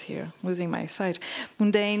glasses here, losing my sight.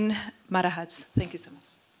 Mundain Marahats, thank you so much.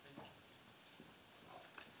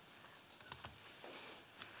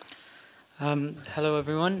 Hello,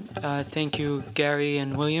 everyone. Thank you, Gary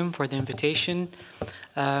and William, for the invitation.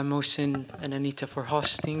 Mohsin and Anita for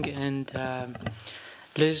hosting, and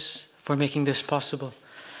Liz for making this possible.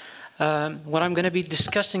 What I'm going to be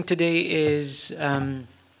discussing today is an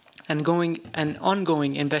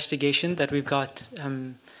ongoing investigation that we've got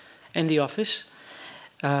in the office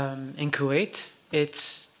in Kuwait. It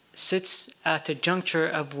sits at a juncture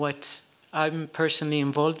of what I'm personally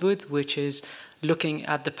involved with, which is looking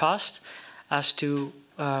at the past as to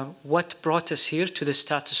what brought us here to the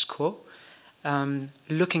status quo,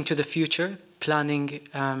 looking to the future, planning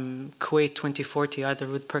Kuwait 2040 either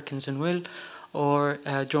with Perkins and Will, or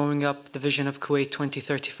drawing up the vision of Kuwait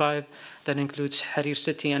 2035 that includes Harir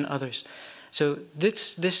City and others. So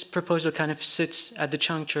this proposal kind of sits at the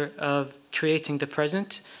juncture of creating the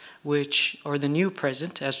present, or the new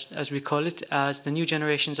present, as we call it, as the new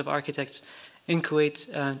generations of architects in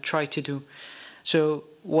Kuwait try to do. So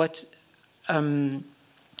what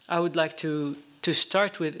I would like to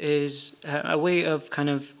start with is a way of kind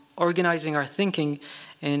of organizing our thinking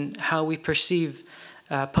in how we perceive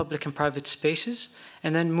public and private spaces,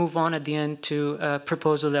 and then move on at the end to a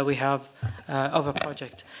proposal that we have of a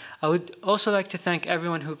project. I would also like to thank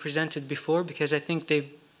everyone who presented before, because I think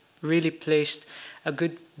they've really placed a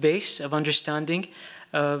good base of understanding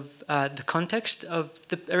of the context of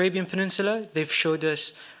the Arabian Peninsula. They've showed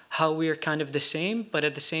us how we are kind of the same, but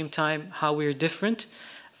at the same time, how we are different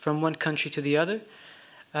from one country to the other.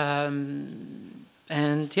 And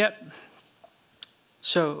yeah,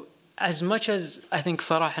 so as much as I think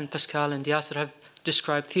Farah and Pascal and Yasser have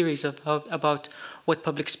described theories about what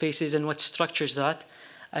public space is and what structures that,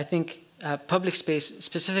 I think public space,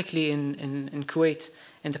 specifically in Kuwait,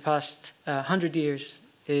 in the past 100 years,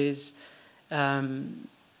 is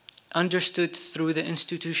understood through the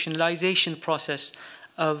institutionalization process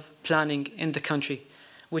of planning in the country,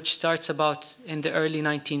 which starts about in the early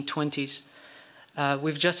 1920s.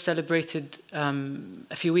 We've just celebrated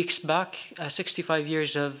a few weeks back 65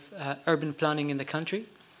 years of urban planning in the country,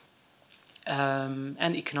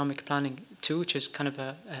 and economic planning too, which is kind of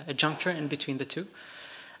a juncture in between the two.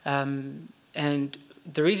 And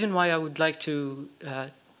the reason why I would like to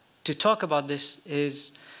talk about this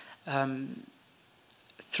is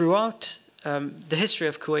throughout the history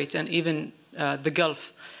of Kuwait and even the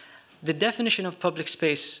Gulf, the definition of public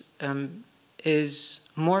space is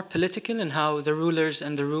more political in how the rulers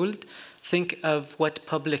and the ruled think of what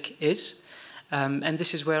public is. And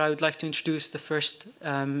this is where I would like to introduce the first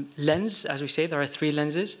lens. As we say, there are three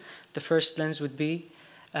lenses. The first lens would be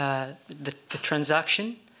the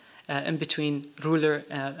transaction in between ruler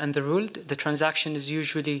and the ruled. The transaction is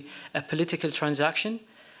usually a political transaction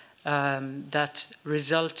that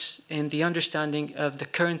results in the understanding of the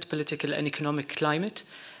current political and economic climate.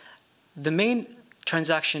 The main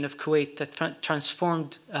transaction of Kuwait that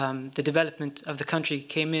transformed the development of the country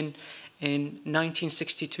came in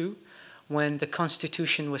 1962 when the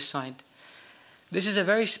constitution was signed. This is a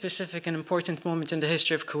very specific and important moment in the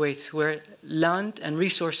history of Kuwait where land and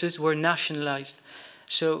resources were nationalized.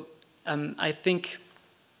 So I think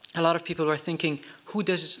a lot of people were thinking, who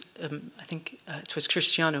does, I think it was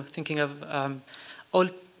Cristiano, thinking of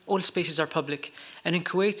all spaces are public. And in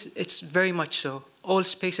Kuwait, it's very much so. All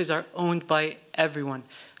spaces are owned by everyone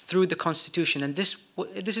through the constitution. And this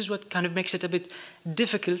is what kind of makes it a bit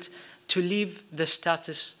difficult to leave the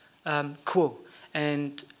status quo.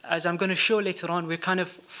 And as I'm going to show later on, we're kind of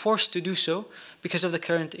forced to do so because of the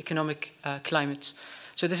current economic climate.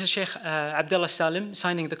 So this is Sheikh Abdullah Salim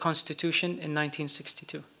signing the constitution in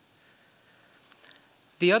 1962.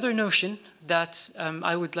 The other notion that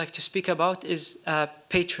I would like to speak about is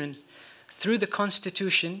patron. Through the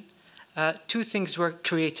constitution, two things were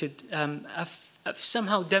created, a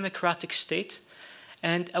somehow democratic state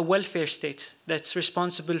and a welfare state that's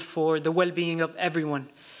responsible for the well-being of everyone.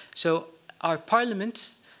 So our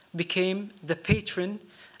parliament became the patron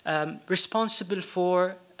responsible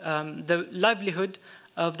for the livelihood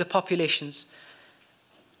of the populations.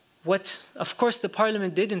 What, of course, the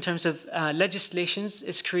parliament did in terms of legislations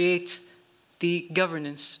is create the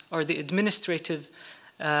governance or the administrative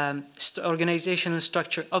organizational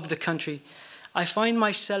structure of the country. I find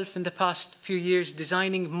myself in the past few years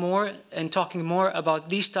designing more and talking more about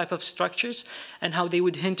these type of structures and how they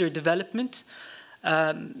would hinder development.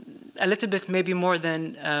 A little bit maybe more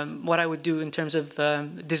than what I would do in terms of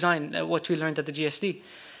design, what we learned at the GSD.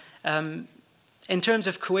 In terms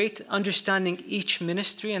of Kuwait, understanding each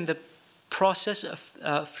ministry and the process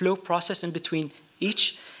of flow process in between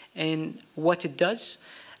each and what it does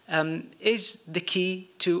is the key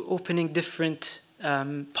to opening different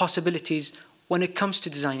possibilities when it comes to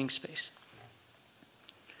designing space.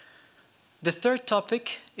 The third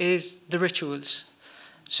topic is the rituals.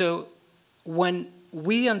 So when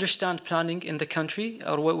we understand planning in the country,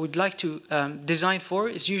 or what we'd like to design for,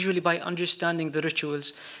 is usually by understanding the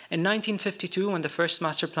rituals. In 1952, when the first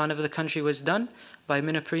master plan of the country was done by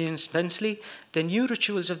Minapri and Spenceley, the new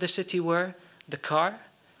rituals of the city were the car,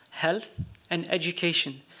 health, and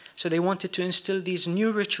education. So they wanted to instill these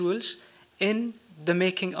new rituals in the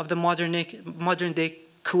making of the modern day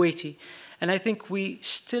Kuwaiti. And I think we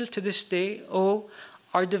still to this day owe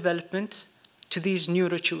our development to these new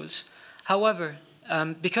rituals. However,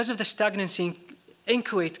 because of the stagnancy in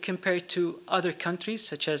Kuwait compared to other countries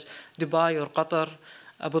such as Dubai or Qatar,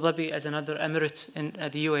 Abu Dhabi as another emirate in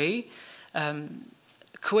the UAE,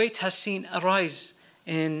 Kuwait has seen a rise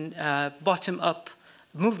in bottom-up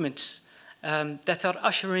movements that are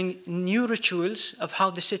ushering new rituals of how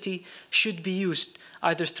the city should be used,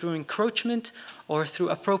 either through encroachment or through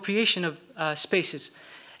appropriation of spaces.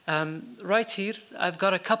 Right here, I've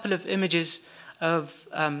got a couple of images of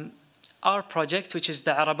our project, which is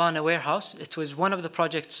the Arabana warehouse. It was one of the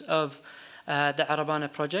projects of the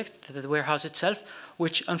Arabana project, the warehouse itself,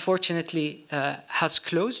 which unfortunately has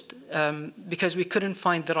closed because we couldn't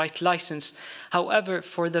find the right license. However,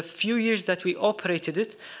 for the few years that we operated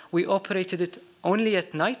it only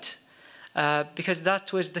at night because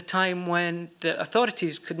that was the time when the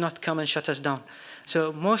authorities could not come and shut us down.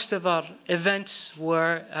 So most of our events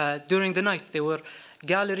were during the night. They were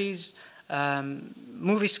galleries,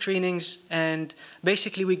 movie screenings, and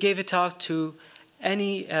basically we gave it out to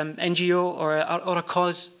any NGO or a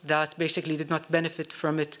cause that basically did not benefit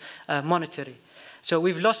from it monetarily. So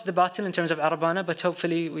we've lost the battle in terms of Arabana, but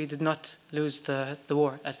hopefully we did not lose the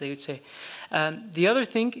war, as they would say. The other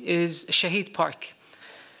thing is Shahid Park.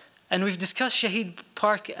 And we've discussed Shahid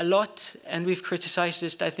Park a lot, and we've criticized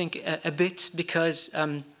it, I think, a bit because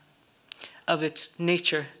of its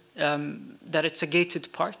nature, that it's a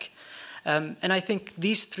gated park. And I think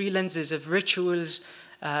these three lenses of rituals,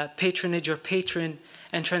 patronage or patron,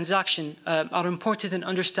 and transaction are important in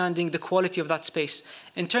understanding the quality of that space.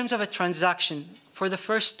 In terms of a transaction, for the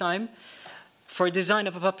first time, for design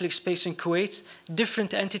of a public space in Kuwait,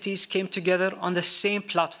 different entities came together on the same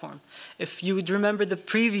platform. If you would remember the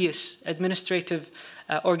previous administrative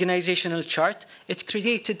organizational chart, it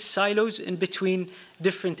created silos in between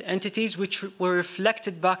different entities which were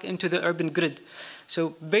reflected back into the urban grid.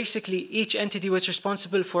 So basically, each entity was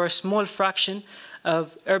responsible for a small fraction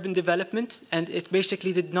of urban development, and it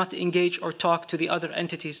basically did not engage or talk to the other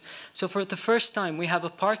entities. So for the first time, we have a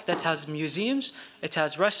park that has museums, it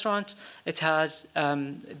has restaurants, it has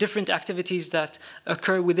different activities that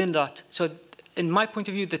occur within that. So in my point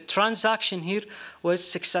of view, the transaction here was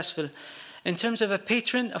successful. In terms of a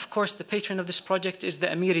patron, of course, the patron of this project is the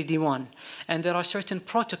Amiri Diwan, and there are certain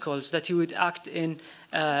protocols that you would act in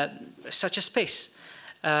such a space.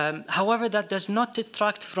 However, that does not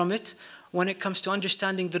detract from it when it comes to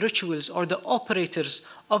understanding the rituals or the operators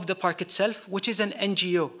of the park itself, which is an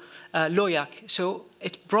NGO, Loyak. So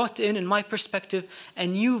it brought in my perspective, a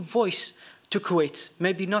new voice to Kuwait.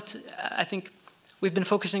 Maybe not, I think we've been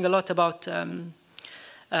focusing a lot about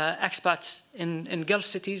expats in Gulf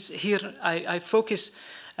cities. Here, I focus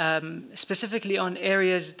specifically on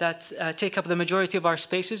areas that take up the majority of our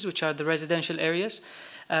spaces, which are the residential areas,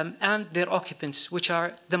 and their occupants, which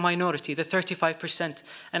are the minority, the 35%.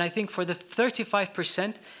 And I think for the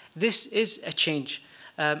 35%, this is a change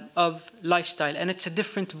of lifestyle, and it's a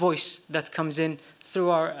different voice that comes in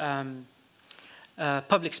through our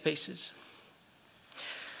public spaces.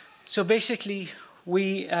 So basically,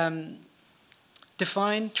 we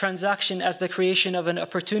define transaction as the creation of an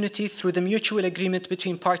opportunity through the mutual agreement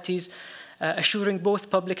between parties, assuring both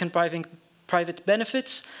public and private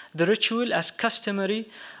benefits, the ritual as customary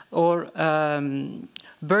or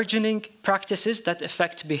burgeoning practices that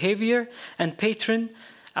affect behavior, and patron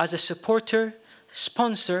as a supporter,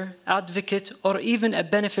 sponsor, advocate, or even a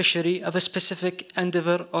beneficiary of a specific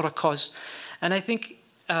endeavor or a cause. And I think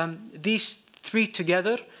these three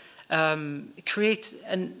together create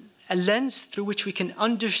a lens through which we can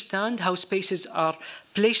understand how spaces are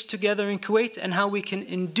placed together in Kuwait and how we can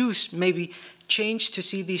induce maybe change to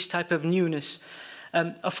see these type of newness.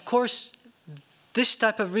 Of course, this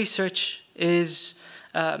type of research is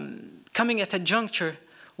coming at a juncture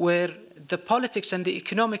where the politics and the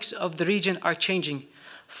economics of the region are changing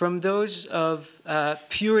from those of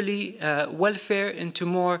purely welfare into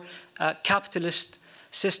more capitalist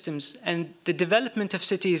systems. And the development of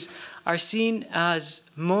cities are seen as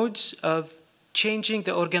modes of changing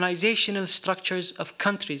the organizational structures of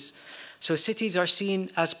countries. So cities are seen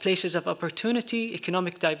as places of opportunity,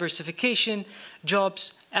 economic diversification,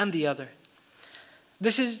 jobs, and the other.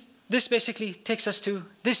 This basically takes us to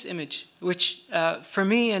this image, which for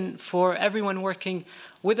me and for everyone working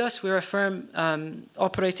with us, we're a firm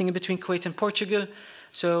operating in between Kuwait and Portugal.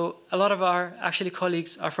 So a lot of our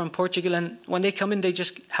colleagues are from Portugal, and when they come in, they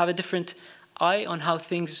just have a different eye on how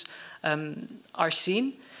things are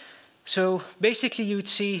seen. So basically, you would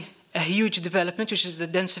see a huge development, which is the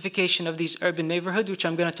densification of these urban neighborhoods, which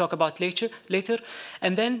I'm going to talk about later,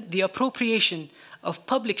 and then the appropriation of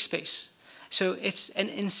public space So it's an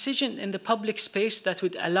incision in the public space that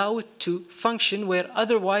would allow it to function where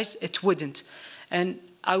otherwise it wouldn't. And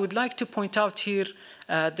I would like to point out here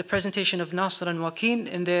the presentation of Nasser and Joaquin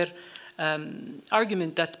in their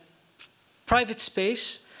argument that private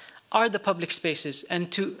space are the public spaces,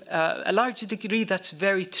 and to a large degree that's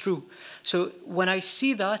very true. So when I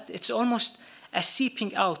see that, it's almost a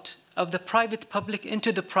seeping out of the private public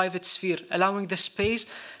into the private sphere, allowing the space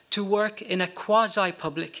to work in a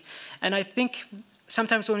quasi-public. And I think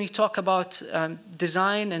sometimes when we talk about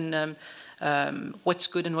design and what's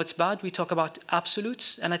good and what's bad, we talk about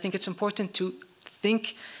absolutes. And I think it's important to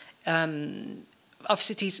think of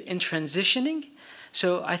cities in transitioning.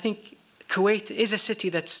 So I think Kuwait is a city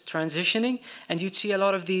that's transitioning, and you'd see a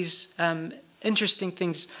lot of these interesting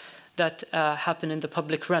things that happen in the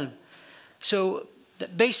public realm. So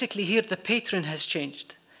basically here the patron has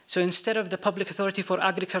changed. So instead of the Public Authority for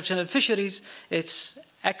Agriculture and Fisheries, it's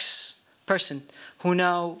X person who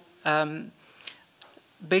now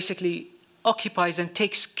basically occupies and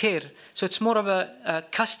takes care. So it's more of a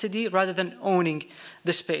custody rather than owning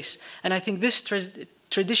the space. And I think this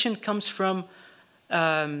tradition comes from,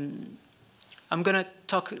 I'm going to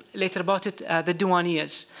talk later about it, the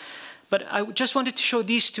Diwaniyas. But I just wanted to show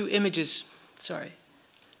these two images. Sorry.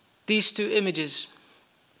 These two images.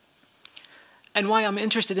 And why I'm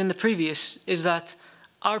interested in the previous is that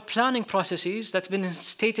our planning processes that's been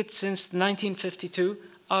instated since 1952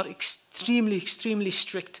 are extremely, extremely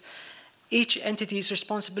strict. Each entity is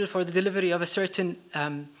responsible for the delivery of a certain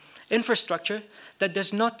infrastructure that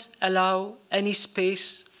does not allow any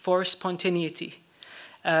space for spontaneity.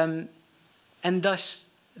 And thus,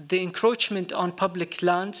 the encroachment on public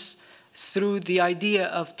lands through the idea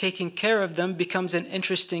of taking care of them becomes an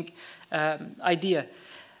interesting idea.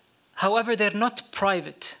 However, they're not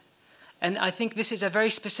private. And I think this is a very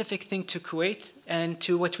specific thing to Kuwait and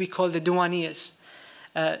to what we call the Diwaniyas.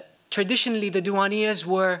 Traditionally, the Diwaniyas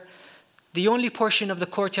were the only portion of the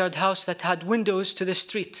courtyard house that had windows to the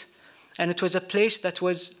street. And it was a place that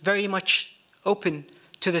was very much open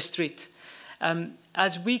to the street.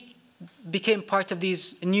 As we became part of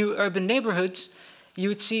these new urban neighborhoods, you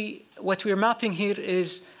would see what we're mapping here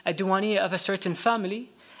is a Diwaniya of a certain family,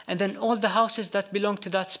 and then all the houses that belong to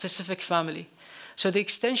that specific family. So the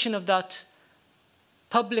extension of that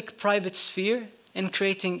public-private sphere in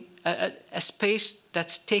creating a space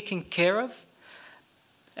that's taken care of,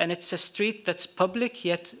 and it's a street that's public,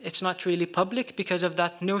 yet it's not really public because of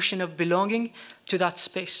that notion of belonging to that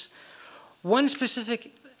space. One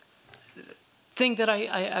specific thing that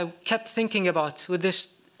I kept thinking about with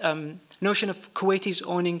this notion of Kuwaitis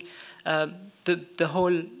owning the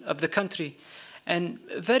whole of the country. And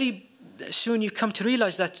very soon you come to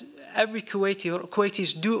realize that every Kuwaiti or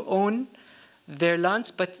Kuwaitis do own their lands,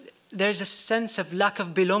 but there's a sense of lack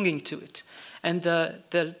of belonging to it. And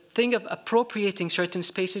the thing of appropriating certain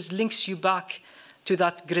spaces links you back to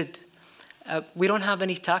that grid. We don't have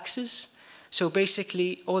any taxes, so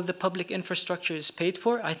basically all the public infrastructure is paid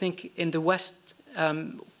for. I think in the West,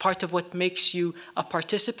 part of what makes you a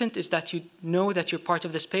participant is that you know that you're part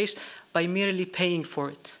of the space by merely paying for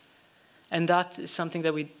it. And that is something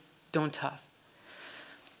that we don't have.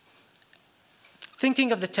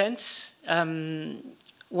 Thinking of the tents,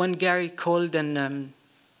 when Gary called and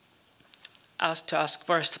asked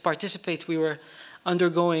for us to participate, we were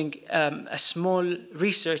undergoing a small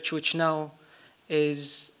research which now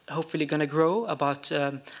is hopefully going to grow about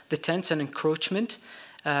the tents and encroachment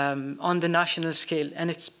on the national scale. And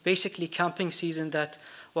it's basically camping season that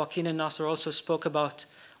Joaquin and Nasser also spoke about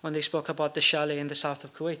when they spoke about the chalet in the south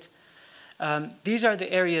of Kuwait. These are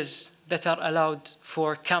the areas that are allowed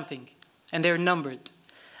for camping, and they're numbered.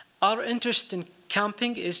 Our interest in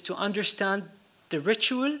camping is to understand the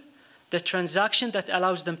ritual, the transaction that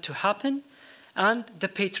allows them to happen, and the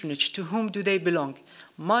patronage. To whom do they belong?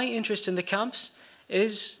 My interest in the camps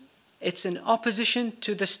is it's in opposition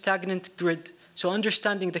to the stagnant grid. So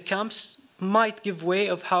understanding the camps might give way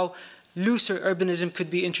of how looser urbanism could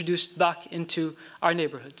be introduced back into our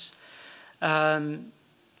neighborhoods.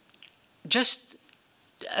 Just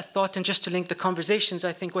a thought, and just to link the conversations,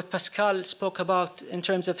 I think what Pascal spoke about in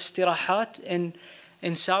terms of istirahat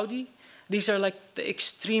in Saudi, these are like the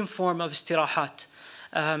extreme form of istirahat.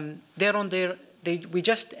 They're on their, we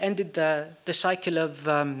just ended the cycle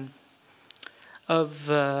of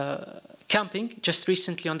camping just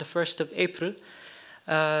recently on the 1st of April.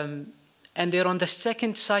 And they're on the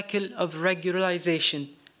second cycle of regularization,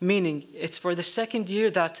 meaning it's for the second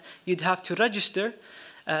year that you'd have to register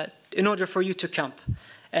in order for you to camp.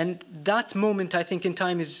 And that moment, I think, in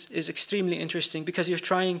time is extremely interesting because you're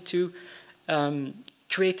trying to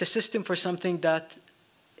create a system for something that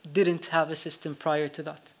didn't have a system prior to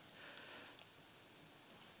that.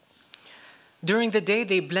 During the day,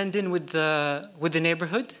 they blend in with the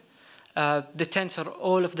neighborhood. The tents are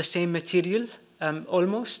all of the same material,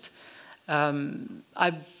 almost.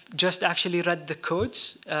 I've just actually read the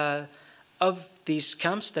codes of these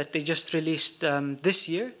camps that they just released this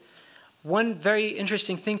year. One very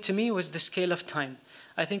interesting thing to me was the scale of time.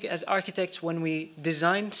 I think as architects, when we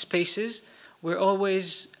design spaces, we're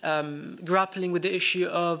always grappling with the issue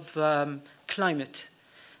of climate.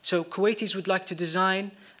 So Kuwaitis would like to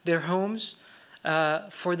design their homes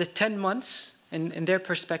for the 10 months in their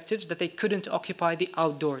perspectives that they couldn't occupy the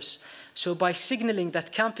outdoors. So by signaling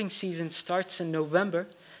that camping season starts in November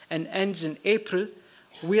and ends in April,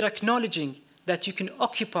 we're acknowledging that you can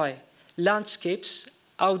occupy landscapes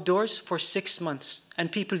outdoors for 6 months,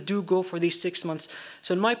 and people do go for these 6 months.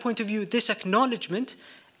 So in my point of view, this acknowledgement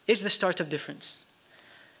is the start of difference.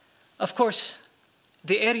 Of course,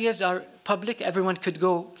 the areas are public, everyone could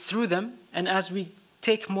go through them, and as we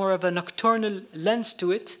take more of a nocturnal lens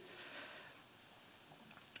to it,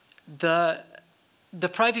 the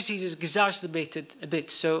privacy is exacerbated a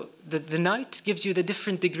bit. So the night gives you the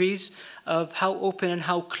different degrees of how open and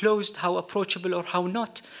how closed, how approachable or how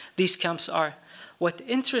not these camps are. What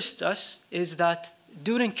interests us is that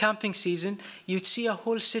during camping season, you'd see a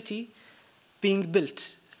whole city being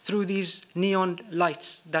built through these neon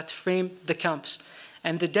lights that frame the camps.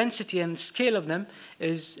 And the density and scale of them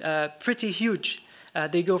is pretty huge.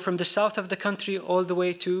 They go from the south of the country all the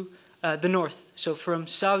way to the north, so from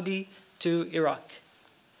Saudi to Iraq.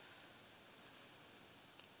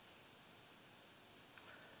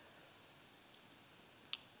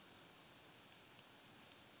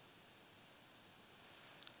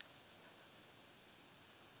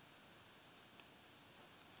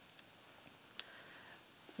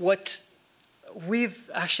 What we've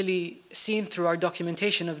actually seen through our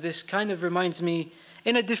documentation of this kind of reminds me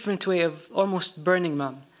in a different way of almost Burning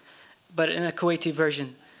Man, but in a Kuwaiti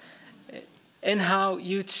version. In how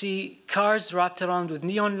you'd see cars wrapped around with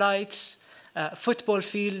neon lights, football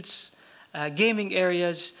fields, gaming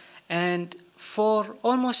areas, and for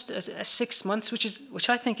almost 6 months, which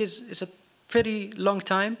I think is a pretty long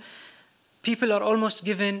time, people are almost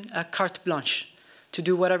given a carte blanche to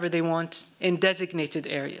do whatever they want in designated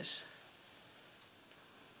areas.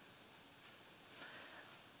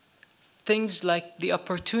 Things like the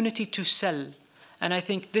opportunity to sell, and I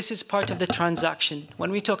think this is part of the transaction. When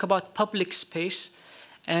we talk about public space,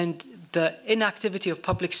 and the inactivity of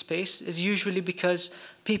public space is usually because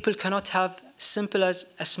people cannot have simple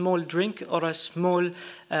as a small drink or a small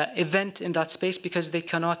event in that space because they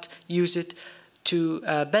cannot use it to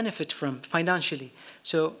benefit from financially.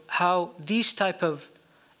 So how these type of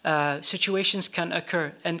situations can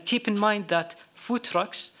occur. And keep in mind that food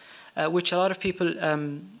trucks, which a lot of people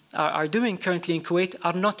are doing currently in Kuwait,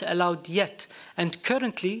 are not allowed yet. And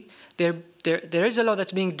currently, there is a law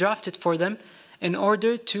that's being drafted for them in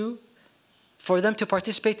order for them to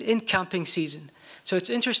participate in camping season. So it's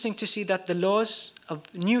interesting to see that the laws of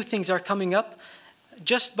new things are coming up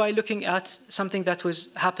just by looking at something that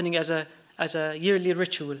was happening as a yearly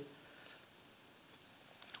ritual.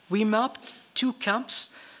 We mapped 2 camps,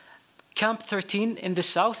 Camp 13 in the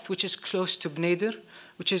south, which is close to Bneider,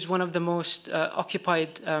 which is one of the most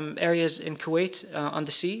occupied areas in Kuwait on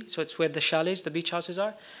the sea. So it's where the chalets, the beach houses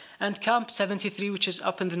are. And Camp 73, which is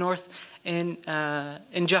up in the north in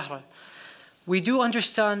Jahra. We do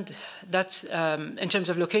understand that in terms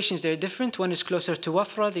of locations, they're different. One is closer to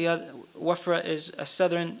Wafra. The other, Wafra is a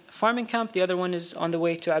southern farming camp. The other one is on the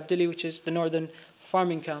way to Abdili, which is the northern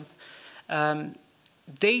farming camp.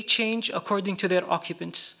 They change according to their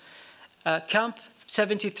occupants. Camp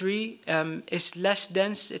 73 is less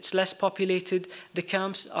dense, it's less populated. The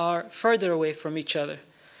camps are further away from each other.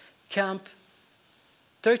 Camp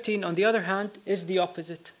 13, on the other hand, is the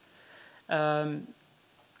opposite.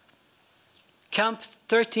 Camp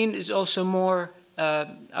 13 is also more,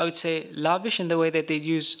 I would say, lavish in the way that they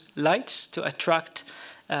use lights to attract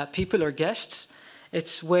people or guests.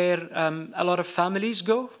 It's where a lot of families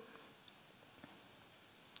go.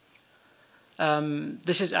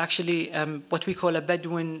 This is actually what we call a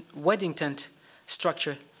Bedouin wedding tent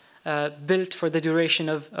structure, built for the duration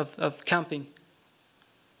of camping.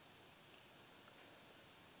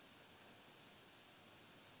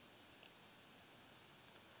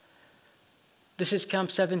 This is Camp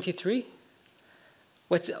 73.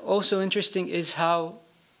 What's also interesting is how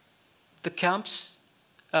the camps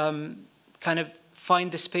kind of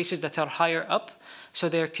find the spaces that are higher up. So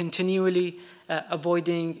they're continually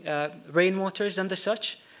avoiding rainwaters and the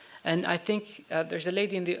such. And I think there's a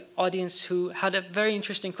lady in the audience who had a very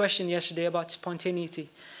interesting question yesterday about spontaneity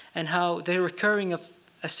and how the recurring of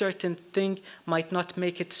a certain thing might not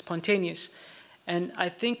make it spontaneous. And I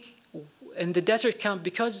think in the desert camp,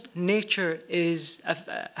 because nature is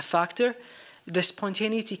a factor, the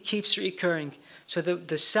spontaneity keeps recurring. So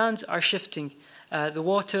the sands are shifting. The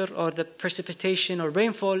water or the precipitation or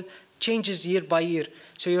rainfall changes year by year.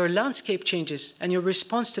 So your landscape changes, and your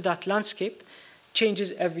response to that landscape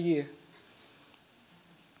changes every year.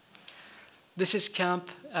 This is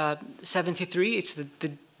Camp 73. It's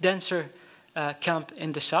the denser camp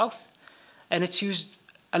in the south, and it's used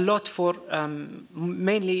a lot for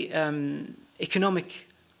mainly economic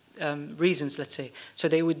reasons, let's say. So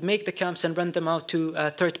they would make the camps and rent them out to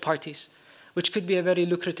third parties, which could be a very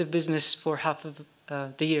lucrative business for half of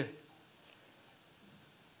the year.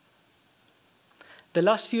 The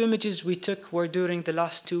last few images we took were during the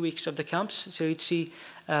last 2 weeks of the camps. So you'd see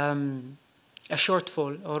a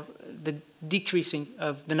shortfall or the decreasing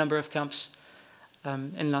of the number of camps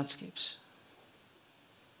in landscapes.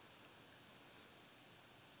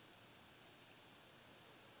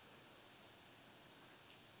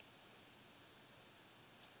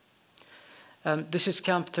 This is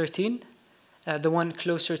Camp 13, the one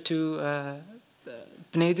closer to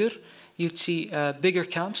Bneider. You'd see bigger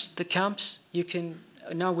camps. The camps, you can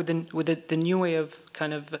now with the new way of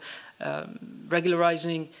kind of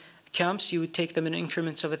regularizing camps, you would take them in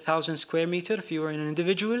increments of 1,000 square meter if you were an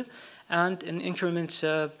individual, and in increments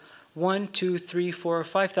of 1, 2, 3, 4, or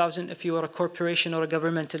 5,000 if you are a corporation or a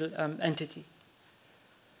governmental entity.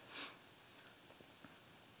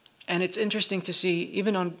 And it's interesting to see,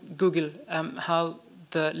 even on Google, how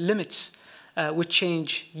the limits would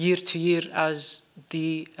change year to year as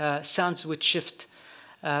the sands would shift.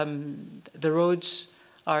 The roads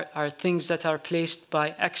are things that are placed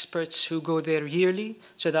by experts who go there yearly,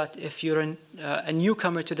 so that if you're a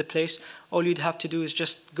newcomer to the place, all you'd have to do is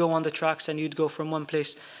just go on the tracks and you'd go from one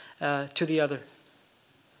place to the other.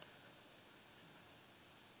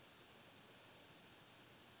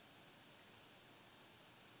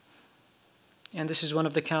 And this is one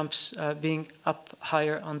of the camps being up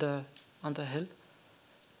higher on the hill.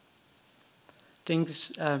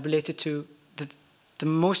 Things related to the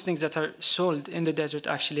most things that are sold in the desert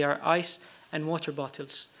actually are ice and water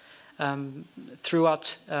bottles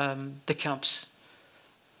throughout the camps.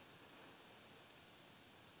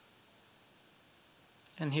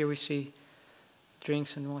 And here we see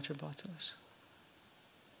drinks and water bottles.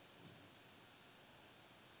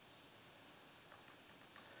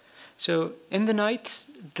 So in the night,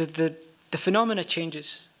 the phenomena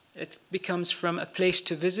changes. It becomes from a place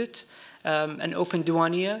to visit, an open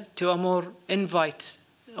duania, to a more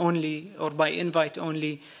invite-only or by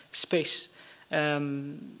invite-only space.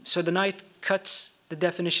 So the night cuts the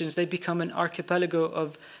definitions. They become an archipelago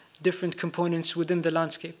of different components within the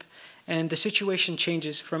landscape. And the situation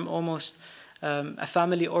changes from almost a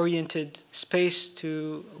family-oriented space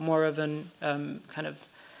to more of an kind of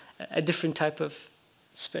a different type of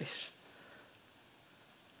space.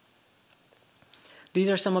 These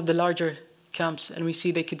are some of the larger camps, and we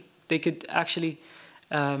see they could actually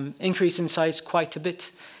increase in size quite a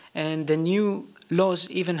bit. And the new laws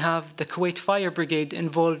even have the Kuwait Fire Brigade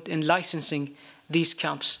involved in licensing these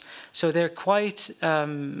camps. So they're quite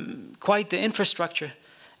the infrastructure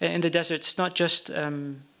in the desert. It's not just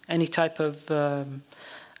any type of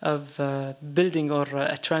building or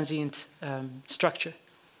a transient structure.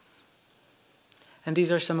 And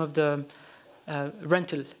these are some of the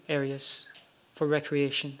rental areas for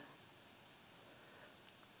recreation.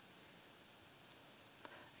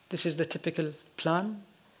 This is the typical plan.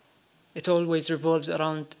 It always revolves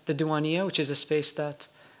around the Duwania, which is a space that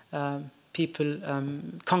people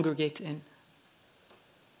congregate in.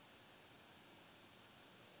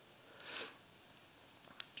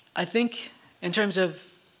 I think in terms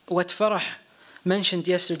of what Farah mentioned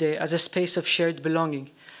yesterday as a space of shared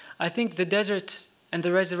belonging, I think the desert and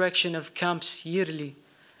the resurrection of camps yearly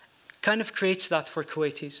kind of creates that for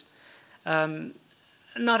Kuwaitis.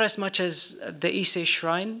 Not as much as the Isay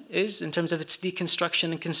Shrine is in terms of its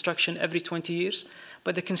deconstruction and construction every 20 years,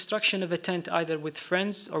 but the construction of a tent either with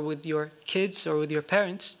friends or with your kids or with your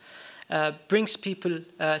parents brings people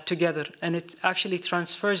together, and it actually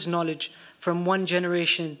transfers knowledge from one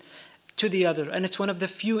generation to the other. And it's one of the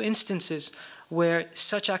few instances where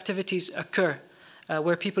such activities occur,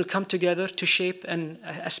 where people come together to shape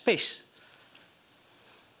a space.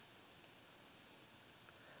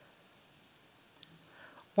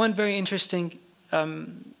 One very interesting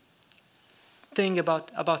thing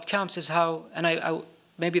about camps is how, and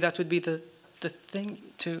maybe that would be the thing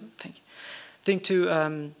to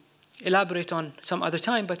elaborate on some other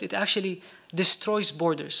time, but it actually destroys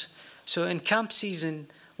borders. So in camp season,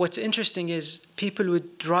 what's interesting is people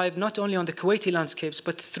would drive not only on the Kuwaiti landscapes,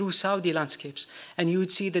 but through Saudi landscapes. And you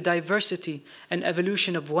would see the diversity and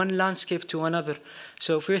evolution of one landscape to another.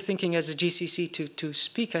 So if we're thinking as a GCC to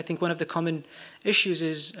speak, I think one of the common issues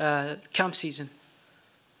is camp season.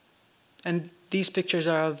 And these pictures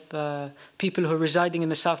are of people who are residing in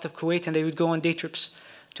the south of Kuwait, and they would go on day trips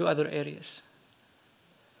to other areas.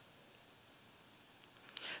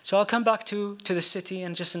 So I'll come back to the city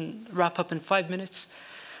and just wrap up in 5 minutes.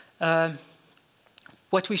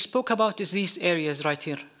 What we spoke about is these areas right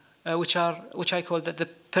here, which I call the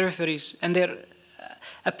peripheries, and they're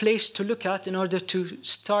a place to look at in order to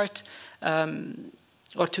start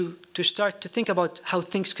or to start to think about how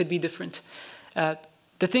things could be different.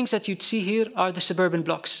 The things that you'd see here are the suburban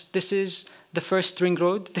blocks. This is the first ring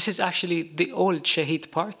road. This is actually the old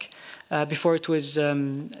Shaheed Park before it was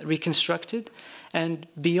reconstructed. And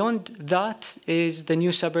beyond that is the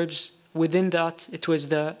new suburbs. Within that, it was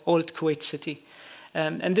the old Kuwait city.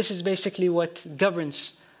 And this is basically what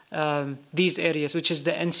governs these areas, which is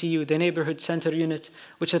the NCU, the Neighborhood Center Unit,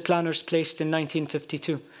 which the planners placed in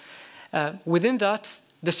 1952. Within that,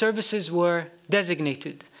 the services were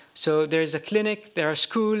designated. So there's a clinic, there are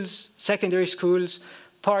schools, secondary schools,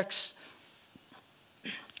 parks,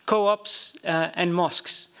 co-ops, and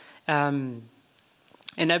mosques in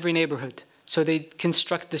every neighborhood. So they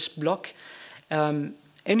construct this block. In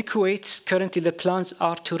Kuwait, currently the plans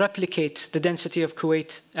are to replicate the density of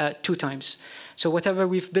Kuwait 2 times. So whatever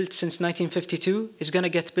we've built since 1952 is going to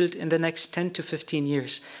get built in the next 10 to 15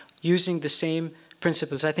 years using the same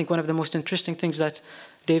principles. I think one of the most interesting things that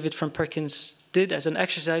David from Perkins did as an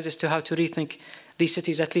exercise is to how to rethink these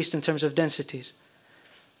cities, at least in terms of densities.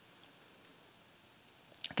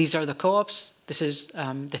 These are the co-ops. This is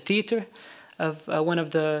the theater of one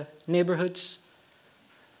of the neighborhoods,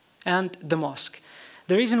 and the mosque.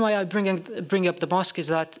 The reason why I bring up the mosque is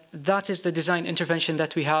that that is the design intervention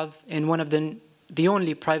that we have in one of the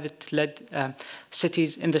only private-led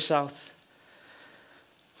cities in the south.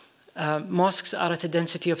 Mosques are at a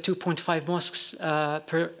density of 2.5 mosques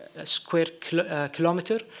per square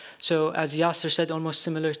kilometer. So as Yasser said, almost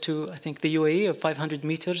similar to, I think, the UAE of 500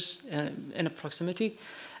 meters in proximity,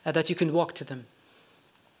 that you can walk to them.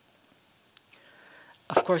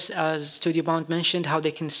 Of course, as Studio Bound mentioned, how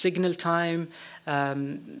they can signal time.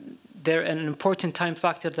 They're an important time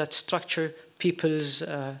factor that structure people's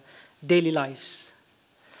daily lives.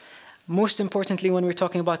 Most importantly, when we're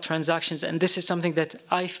talking about transactions, and this is something that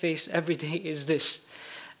I face every day, is this.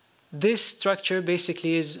 This structure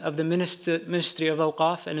basically is of the Ministry of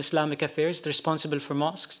Awqaf and Islamic Affairs, responsible for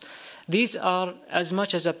mosques. These are as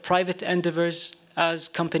much as a private endeavors as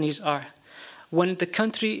companies are. When the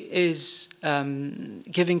country is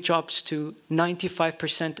giving jobs to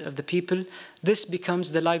 95% of the people, this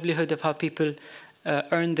becomes the livelihood of how people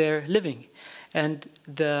earn their living. And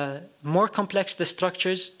the more complex the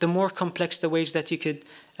structures, the more complex the ways that you could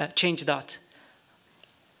change that.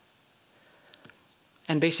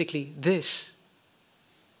 And basically, this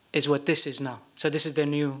is what this is now. So this is their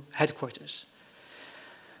new headquarters.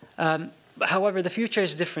 However, the future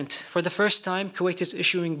is different. For the first time, Kuwait is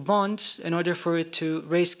issuing bonds in order for it to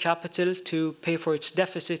raise capital to pay for its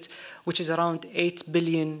deficit, which is around 8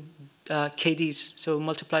 billion KDs. So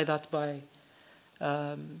multiply that by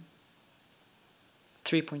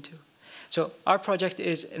 3.2. So our project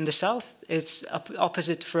is in the south. It's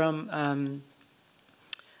opposite from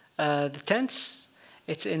the tents.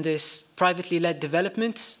 It's in this privately led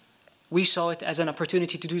development. We saw it as an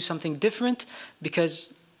opportunity to do something different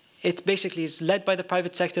because it basically is led by the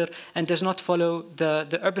private sector and does not follow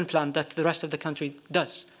the urban plan that the rest of the country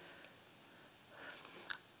does.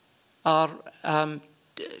 Our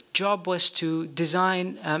job was to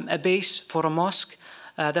design a base for a mosque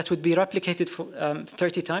that would be replicated for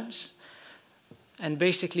 30 times. And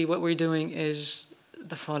basically what we're doing is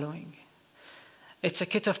the following. It's a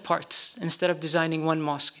kit of parts instead of designing one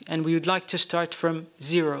mosque. And we would like to start from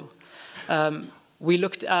zero. We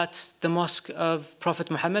looked at the mosque of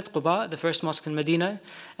Prophet Muhammad, Quba, the first mosque in Medina,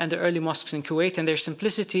 and the early mosques in Kuwait, and their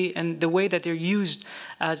simplicity and the way that they're used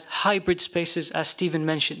as hybrid spaces, as Stephen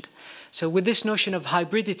mentioned. So with this notion of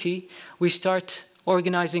hybridity, we start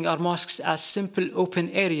organizing our mosques as simple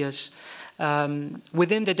open areas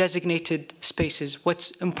within the designated spaces.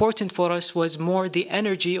 What's important for us was more the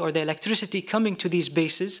energy or the electricity coming to these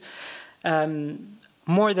bases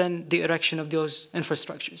more than the erection of those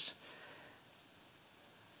infrastructures.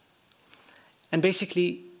 And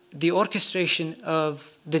basically, the orchestration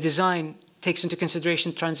of the design takes into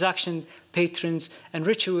consideration transaction, patrons, and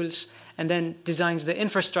rituals, and then designs the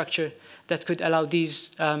infrastructure that could allow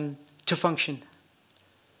these to function.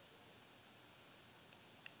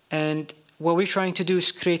 And what we're trying to do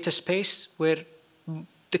is create a space where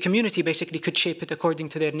the community basically could shape it according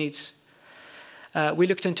to their needs. We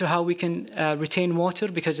looked into how we can retain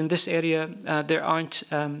water, because in this area there aren't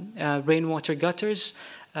rainwater gutters.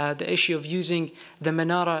 The issue of using the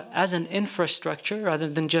menorah as an infrastructure rather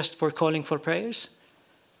than just for calling for prayers.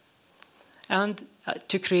 And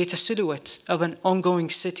to create a silhouette of an ongoing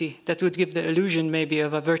city that would give the illusion maybe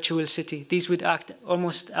of a virtual city. These would act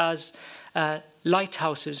almost as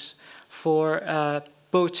lighthouses for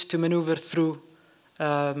boats to maneuver through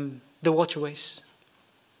the waterways.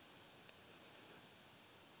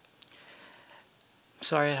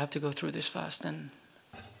 Sorry, I have to go through this fast, and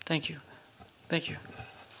thank you. Thank you.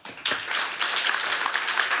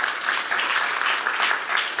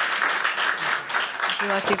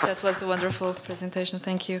 Latif, that was a wonderful presentation.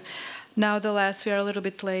 Thank you. Now, the last, we are a little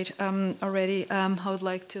bit late already. I would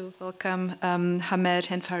like to welcome Hamed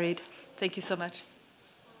and Farid. Thank you so much.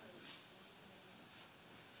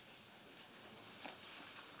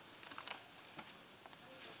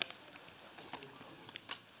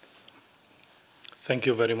 Thank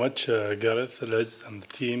you very much, Gareth, Liz, and the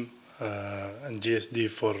team, and GSD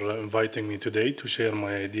for inviting me today to share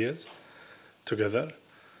my ideas together.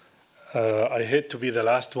 I hate to be the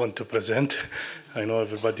last one to present. I know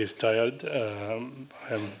everybody is tired. I'm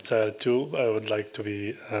tired too. I would like to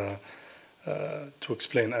be to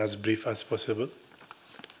explain as brief as possible.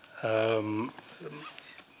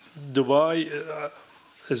 Dubai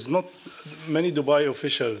is not many Dubai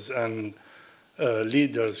officials and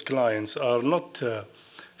leaders, clients are not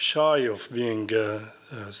shy of being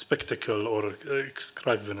spectacle or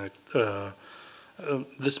extravagant.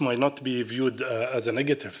 This might not be viewed as a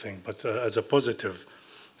negative thing, but as a positive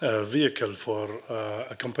vehicle for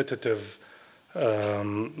a competitive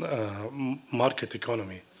market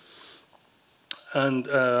economy. And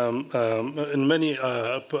in many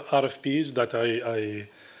RFPs that I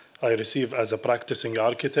receive as a practicing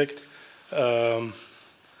architect,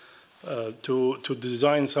 to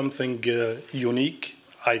design something unique,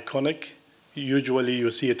 iconic, usually you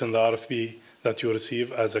see it in the RFP that you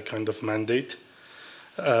receive as a kind of mandate.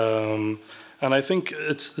 And I think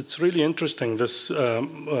it's really interesting, this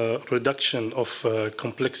reduction of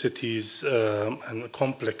complexities and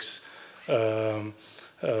complex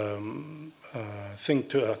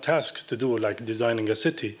tasks to do, like designing a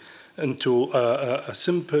city, into a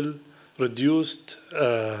simple, reduced,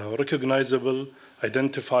 recognizable,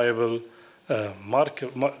 identifiable to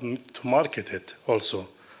market it also.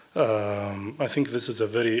 I think this is a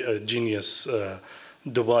very genius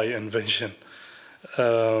Dubai invention.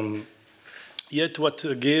 Yet what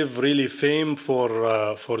gave really fame for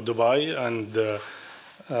Dubai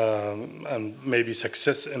and maybe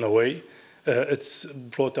success in a way, it's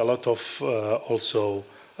brought a lot of also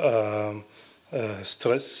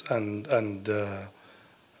stress and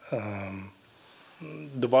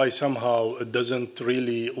Dubai somehow doesn't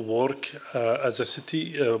really work as a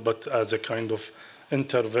city, but as a kind of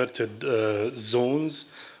introverted zones,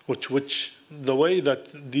 which the way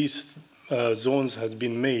that these zones has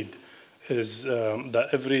been made is that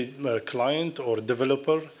every client or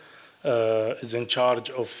developer is in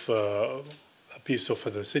charge of a piece of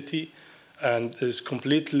the city and is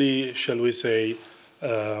completely, shall we say,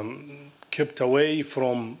 kept away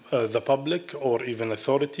from the public or even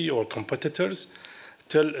authority or competitors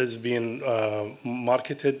till it's been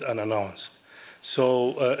marketed and announced.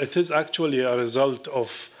 So it is actually a result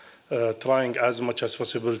of trying as much as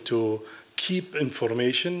possible to keep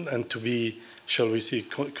information and to be, shall we say,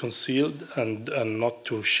 concealed and not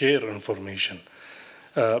to share information.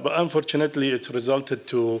 But unfortunately, it's resulted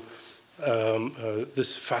to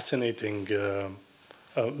this fascinating,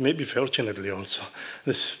 maybe fortunately also,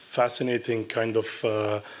 this fascinating kind of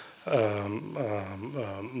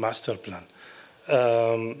master plan.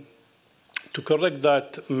 To correct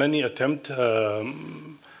that, many attempt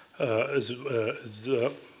is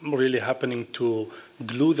really happening to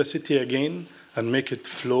glue the city again and make it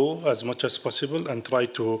flow as much as possible and try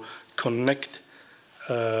to connect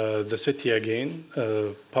the city again,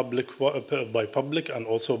 by public and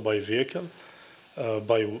also by vehicle,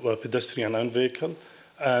 by pedestrian and vehicle.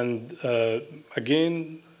 And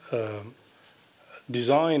again,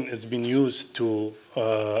 design has been used to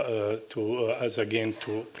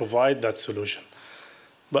provide that solution.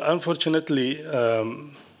 But unfortunately,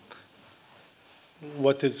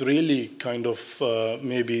 what is really kind of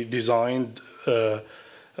maybe designed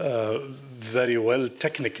very well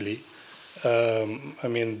technically, I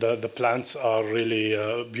mean, the plants are really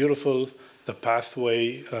beautiful, the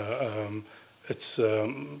pathway. It's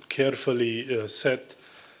carefully set.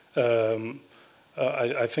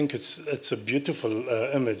 I think it's a beautiful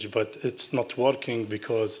image, but it's not working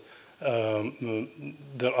because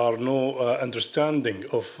there are no understanding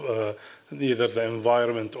of either the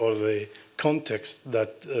environment or the context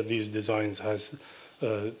that these designs has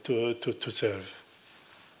to serve.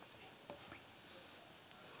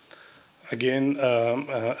 Again,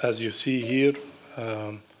 as you see here,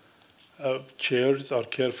 chairs are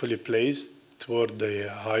carefully placed toward the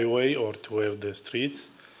highway or toward the streets,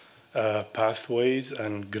 pathways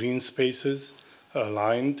and green spaces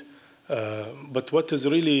lined. But what is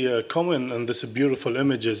really common in this beautiful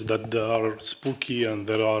image is that they are spooky and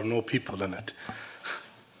there are no people in it.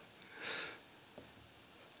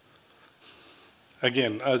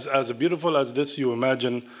 Again, as beautiful as this, you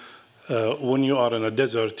imagine when you are in a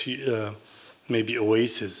desert, maybe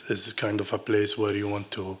oasis is kind of a place where you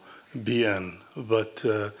want to be in. But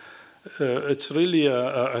it's really,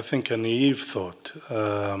 I think, a naive thought.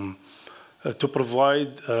 To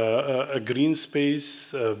provide a green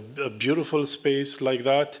space, a beautiful space like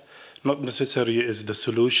that, not necessarily is the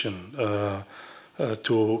solution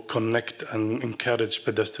to connect and encourage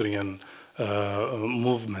pedestrian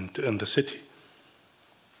movement in the city.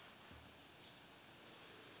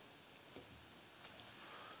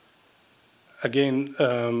 Again,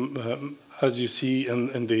 as you see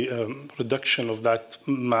in the reduction of that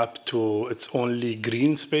map to its only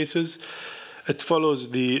green spaces, it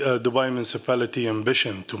follows the Dubai municipality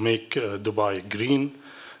ambition to make Dubai green,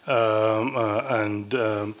 and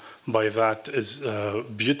by that is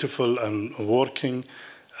beautiful and working,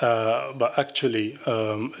 but actually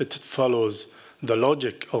it follows the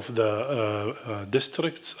logic of the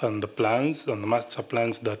districts and the plans and the master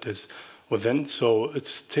plans that is within, so it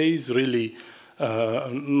stays really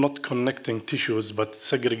not connecting tissues, but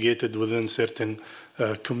segregated within certain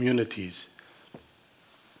communities.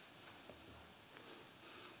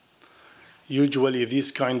 Usually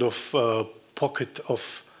these kind of pocket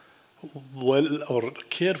of well or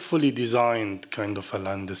carefully designed kind of a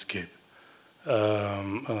landscape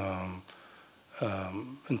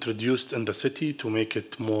introduced in the city to make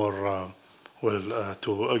it more,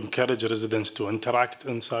 to encourage residents to interact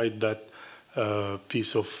inside that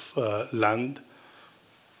piece of land.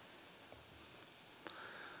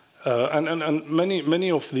 And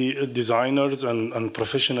many of the designers and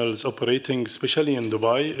professionals operating, especially in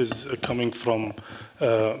Dubai, is coming from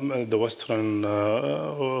the Western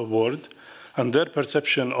world, and their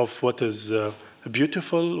perception of what is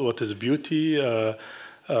beautiful, what is beauty,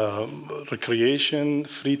 recreation,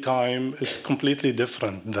 free time is completely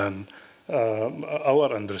different than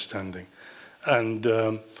our understanding. And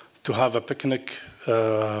to have a picnic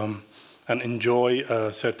and enjoy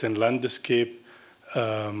a certain landscape,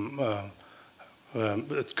 the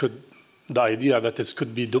idea that it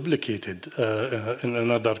could be duplicated in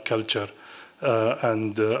another culture,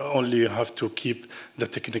 and only you have to keep the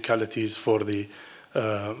technicalities for the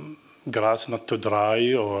grass not to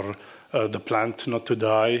dry or the plant not to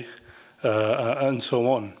die, and so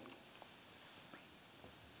on.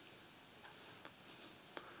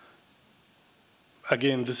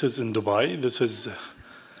 Again, this is in Dubai. This is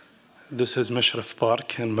Mashraf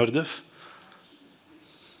Park in Mirdif.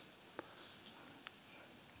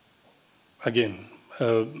 Again,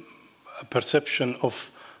 a perception of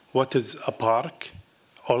what is a park,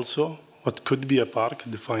 also what could be a park,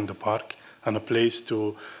 define the park, and a place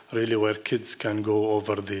to really where kids can go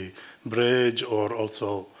over the bridge or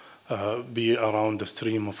also be around the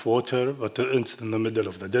stream of water, but it's in the middle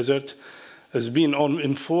of the desert, has been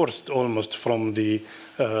enforced almost from the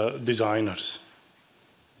designers.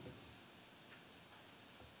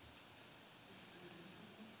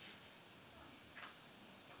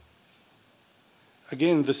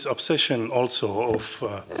 Again, this obsession also of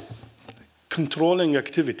controlling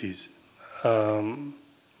activities.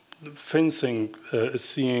 Fencing is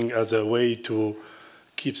seen as a way to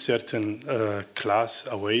keep certain class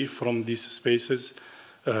away from these spaces,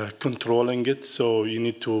 controlling it, so you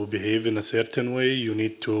need to behave in a certain way, you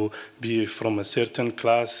need to be from a certain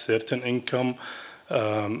class, certain income,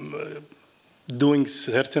 doing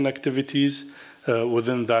certain activities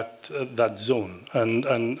within that zone. And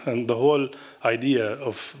the whole idea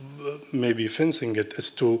of maybe fencing it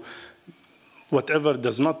is to whatever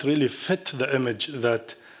does not really fit the image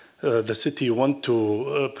that the city want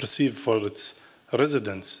to perceive for its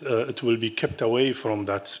residents, it will be kept away from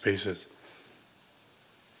that spaces.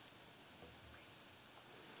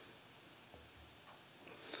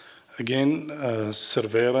 Again,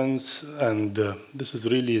 surveillance, and this is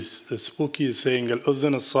really spooky, saying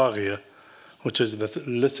al-udhun al-saghiya, which is the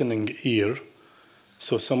listening ear.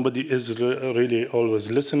 So somebody is really always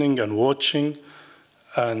listening and watching,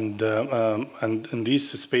 and in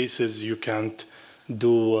these spaces you can't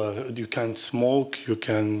smoke, you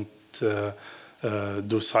can't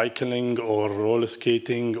do cycling or roller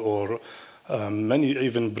skating, or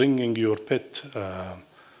even bringing your pet.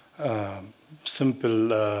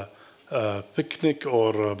 Simple picnic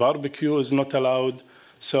or barbecue is not allowed.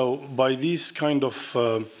 So by these kind of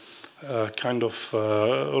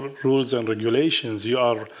rules and regulations, you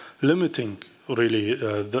are limiting really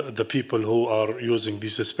the people who are using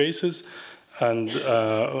these spaces,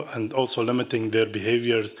 and also limiting their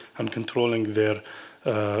behaviors and controlling their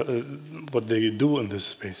what they do in these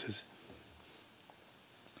spaces.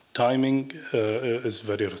 Timing is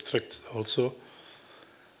very restricted also.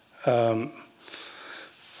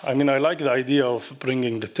 I mean, I like the idea of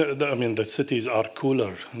bringing the cities are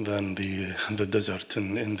cooler than the desert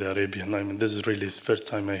in the Arabian. I mean, this is really the first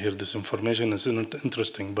time I hear this information. It's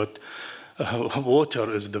interesting, but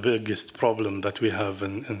water is the biggest problem that we have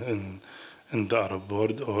in the Arab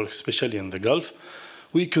world, or especially in the Gulf.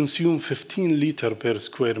 We consume 15 liters per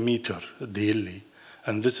square meter daily,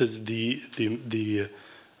 and this is the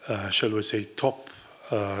shall we say, top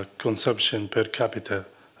consumption per capita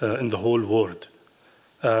in the whole world.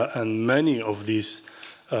 And many of these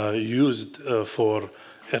used for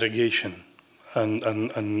irrigation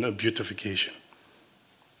and beautification.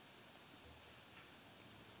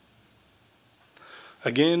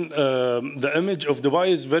 Again, the image of Dubai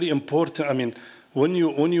is very important. I mean, when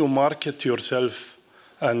you market yourself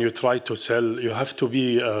and you try to sell, you have to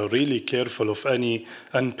be really careful of any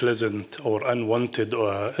unpleasant or unwanted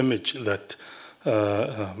image that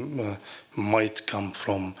might come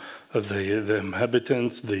from the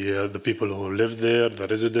inhabitants, the people who live there, the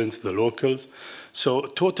residents, the locals. So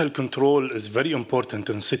total control is very important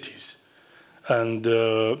in cities. And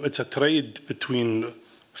it's a trade between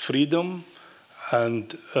freedom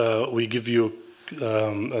and we give you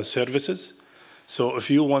services. So if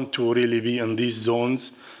you want to really be in these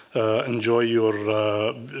zones, enjoy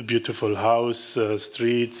your beautiful house,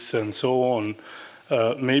 streets, and so on,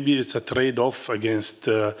 maybe it's a trade-off against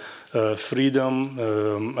freedom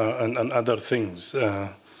and other things.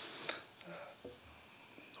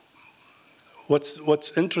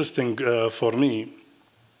 What's interesting for me,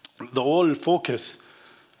 the whole focus,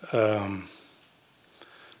 and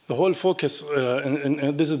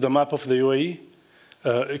this is the map of the UAE,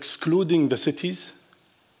 excluding the cities,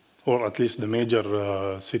 or at least the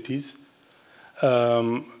major cities.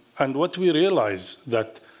 And what we realize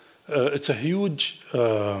that it's a huge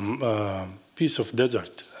piece of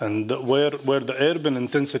desert, and where the urban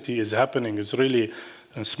intensity is happening is really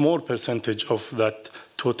a small percentage of that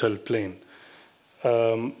total plain.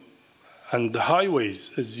 And the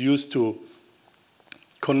highways is used to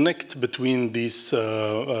connect between these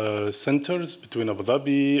centers, between Abu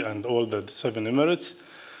Dhabi and all the 7 Emirates,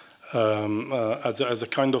 as a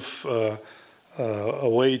kind of a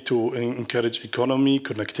way to encourage economy,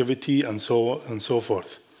 connectivity, and so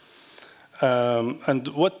forth. And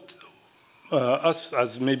what us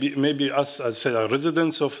as maybe us as say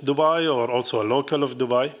residents of Dubai, or also a local of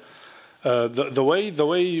Dubai, the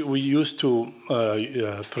way we used to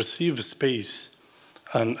perceive space,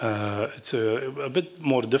 and it's a bit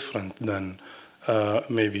more different than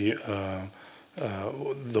maybe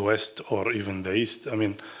the West or even the East. I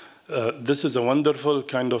mean, this is a wonderful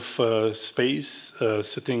kind of space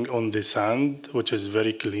sitting on the sand, which is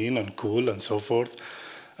very clean and cool and so forth.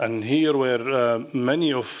 And here were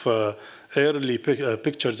many of early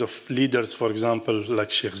pictures of leaders, for example,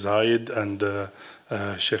 like Sheikh Zayed and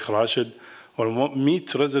Sheikh Rashid, or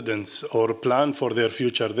meet residents or plan for their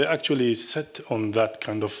future. They actually sit on that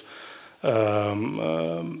kind of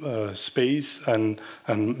space and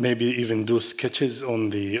maybe even do sketches on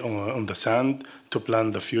the sand to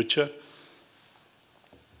plan the future.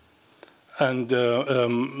 And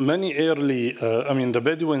many early, I mean, the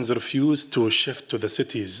Bedouins refused to shift to the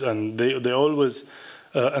cities, and they always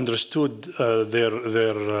understood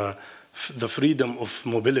the freedom of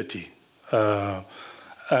mobility.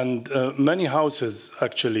 And many houses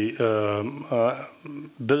actually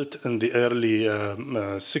built in the early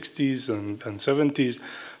 60s and 70s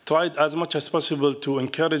tried as much as possible to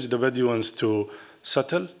encourage the Bedouins to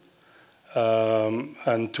settle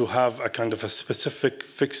and to have a kind of a specific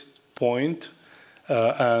fixed point.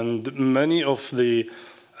 And many of the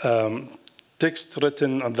text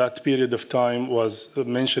written at that period of time was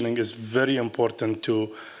mentioning is very important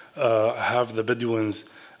to have the Bedouins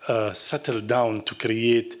settle down to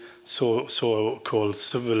create so-called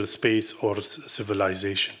civil space or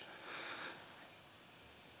civilization.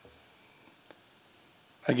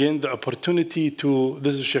 Again, the opportunity to,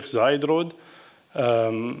 this is Sheikh Zayed Road,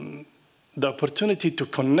 the opportunity to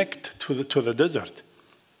connect to the desert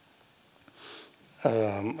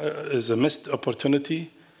is a missed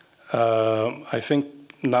opportunity. I think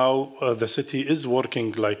now the city is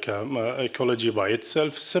working like ecology by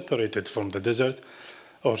itself, separated from the desert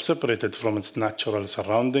or separated from its natural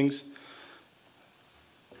surroundings.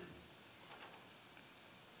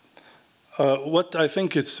 What I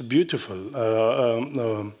think is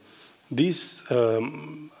beautiful, these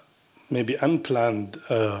maybe unplanned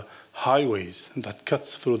highways that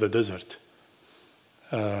cuts through the desert.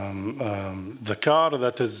 The car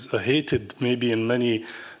that is hated maybe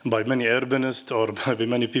by many urbanists or by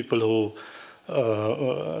many people who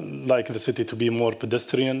like the city to be more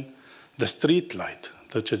pedestrian. The street light,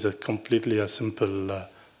 which is completely a simple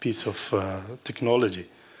piece of technology,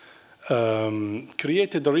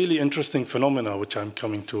 created a really interesting phenomena, which I'm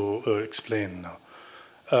coming to explain now.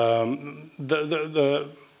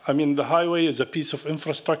 I mean, the highway is a piece of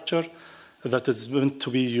infrastructure that is meant to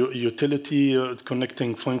be utility,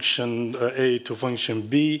 connecting function A to function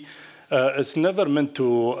B. It's never meant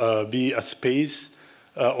to be a space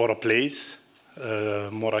or a place,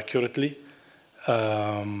 more accurately.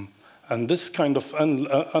 And this kind of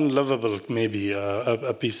unlovable, maybe,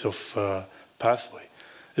 a piece of pathway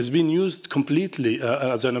is being used completely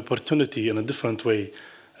as an opportunity in a different way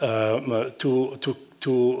to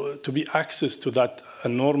be access to that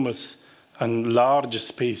enormous and large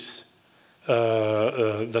space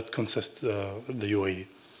that consists the UAE.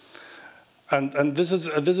 And this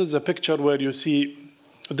is a picture where you see,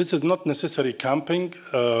 this is not necessarily camping.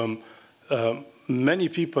 Many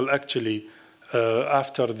people actually,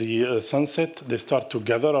 after the sunset, they start to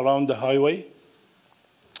gather around the highway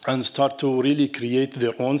and start to really create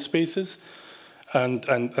their own spaces. And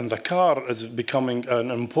the car is becoming an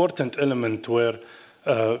important element where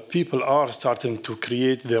people are starting to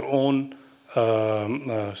create their own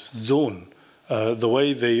zone, the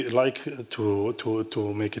way they like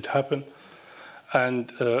to make it happen.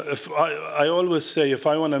 And if I always say, if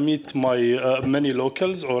I want to meet my many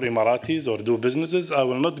locals or Emiratis or do businesses, I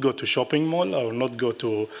will not go to shopping mall. I will not go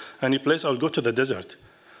to any place. I'll go to the desert.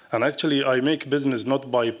 And actually, I make business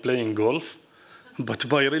not by playing golf, but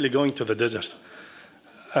by really going to the desert.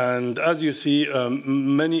 And as you see,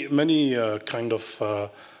 many kind of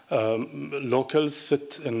locals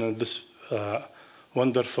sit in this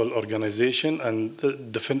wonderful organization and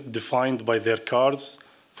defined by their cars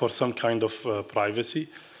for some kind of privacy.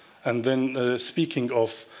 And then speaking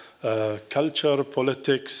of culture,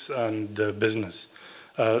 politics, and business.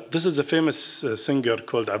 This is a famous singer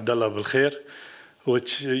called Abdallah Belkhair,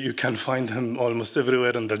 which you can find him almost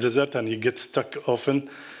everywhere in the desert, and he gets stuck often.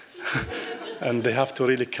 And they have to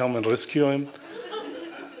really come and rescue him.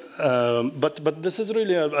 But this is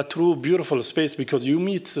really a true beautiful space, because you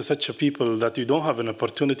meet such a people that you don't have an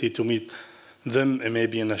opportunity to meet them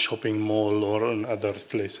maybe in a shopping mall or in other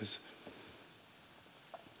places.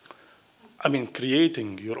 I mean,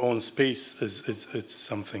 creating your own space it's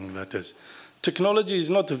something that is. Technology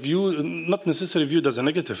is not necessarily viewed as a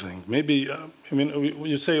negative thing. Maybe, I mean,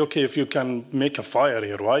 you say, okay, if you can make a fire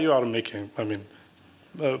here, why you are making,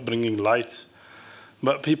 bringing lights?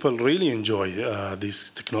 But people really enjoy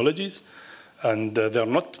these technologies, and they're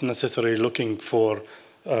not necessarily looking for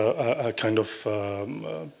a kind of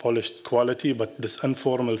polished quality, but this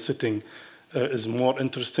informal sitting is more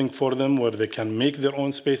interesting for them, where they can make their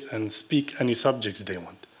own space and speak any subjects they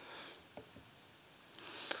want.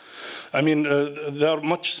 I mean, they're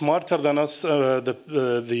much smarter than us,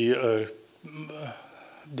 the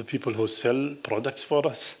people who sell products for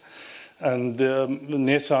us. And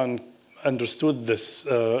Nissan understood this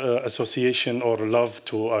association or love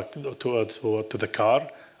to the car,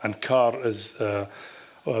 and car is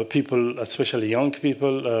people, especially young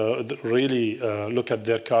people, really look at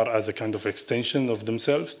their car as a kind of extension of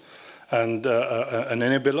themselves, and an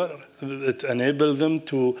enabler. It enables them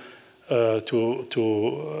to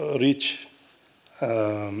reach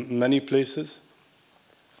many places.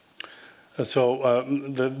 So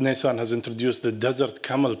the Nissan has introduced the desert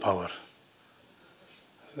camel power.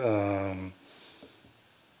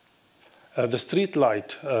 The street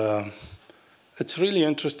light. It's really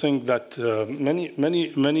interesting that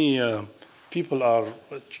many people are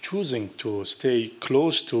choosing to stay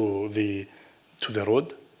close to the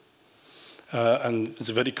road, and it's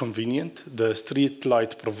very convenient. The street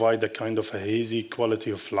light provide a kind of a hazy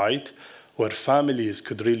quality of light, where families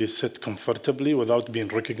could really sit comfortably without being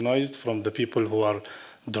recognized from the people who are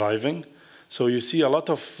driving. So you see a lot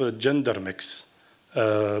of gender mix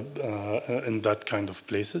in that kind of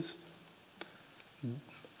places.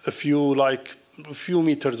 If you like a few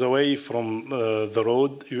meters away from the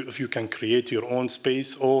road, if you can create your own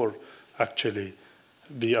space or actually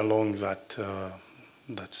be along that,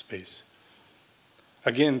 that space.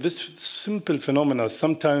 Again, this simple phenomena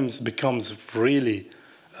sometimes becomes really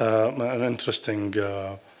an interesting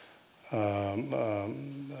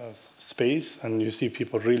space, and you see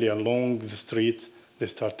people really along the street, they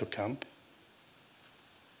start to camp.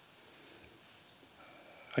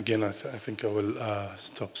 Again, I think I will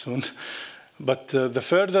stop soon. But the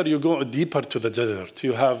further you go deeper to the desert,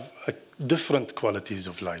 you have different qualities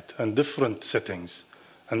of light and different settings,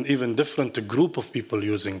 and even different group of people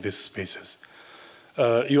using these spaces.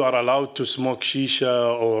 You are allowed to smoke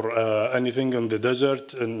shisha or anything in the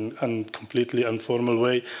desert in a completely informal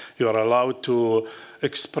way. You are allowed to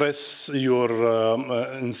express your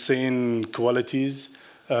insane qualities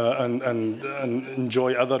and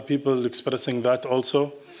enjoy other people expressing that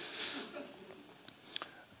also.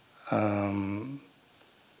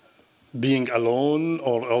 Being alone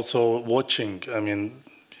or also watching. I mean,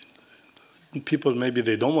 people maybe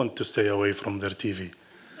they don't want to stay away from their TV.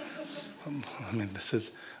 I mean, this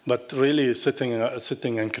is, but really sitting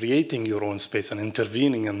and creating your own space and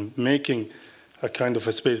intervening and making a kind of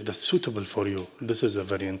a space that's suitable for you. This is a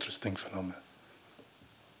very interesting phenomenon.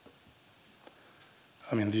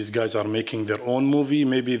 I mean, these guys are making their own movie.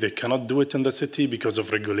 Maybe they cannot do it in the city because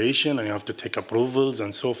of regulation and you have to take approvals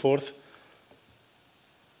and so forth.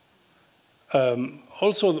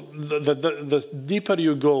 Also, the deeper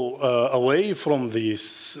you go away from the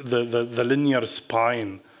linear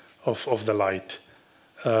spine of the light,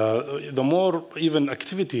 the more even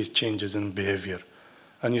activities changes in behavior.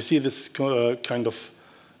 And you see this kind of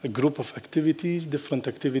a group of activities, different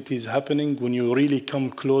activities happening when you really come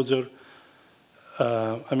closer.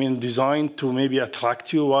 I mean, designed to maybe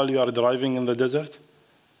attract you while you are driving in the desert.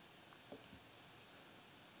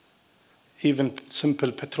 Even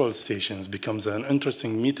simple petrol stations becomes an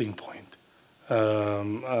interesting meeting point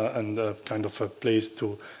and a kind of a place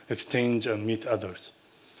to exchange and meet others.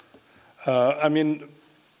 I mean,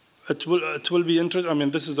 it will be interesting. I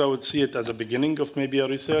mean, this is, I would see it as a beginning of maybe a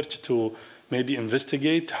research to maybe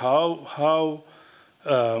investigate how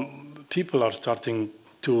people are starting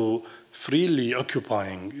to freely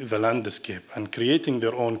occupying the landscape and creating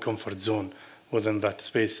their own comfort zone within that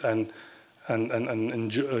space, and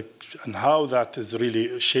how that is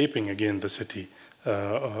really shaping again the city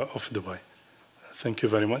of Dubai. Thank you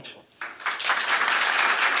very much.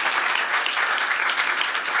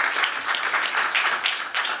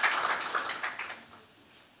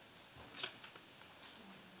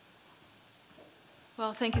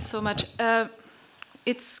 Well, thank you so much.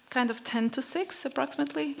 It's kind of 10 to 6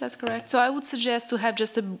 approximately, that's correct. So I would suggest to have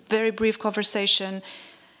just a very brief conversation.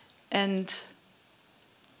 And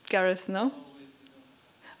Gareth, no?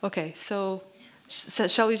 Okay, so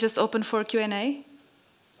shall we just open for Q&A?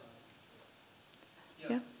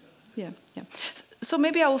 Yeah. So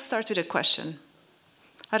maybe I will start with a question.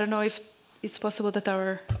 I don't know if it's possible that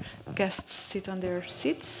our guests sit on their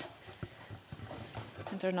seats.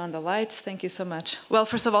 And turn on the lights. Thank you so much. Well,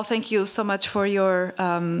 first of all, thank you so much for your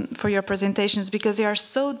presentations, because they are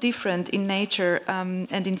so different in nature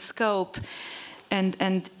and in scope and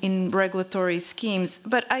in regulatory schemes.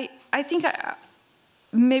 But I think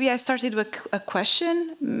maybe I started with a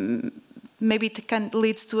question. Maybe it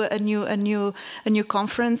leads to a new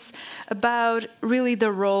conference about really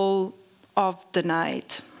the role of the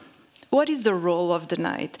night. What is the role of the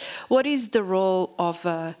night? What is the role of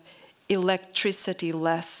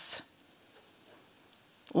electricity-less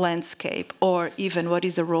landscape, or even what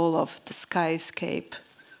is the role of the skyscape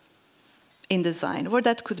in design, what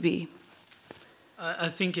that could be? I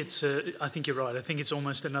think it's. I think you're right. I think it's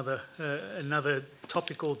almost another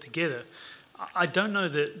topic altogether. I don't know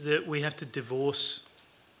that we have to divorce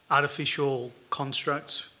artificial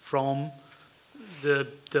constructs from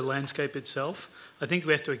the landscape itself. I think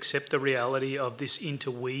we have to accept the reality of this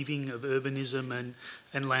interweaving of urbanism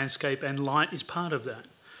and landscape, and light is part of that.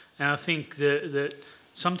 And I think that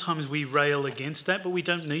sometimes we rail against that, but we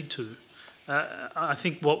don't need to. I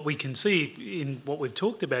think what we can see in what we've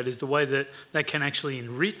talked about is the way that can actually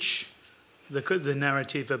enrich the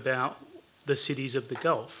narrative about the cities of the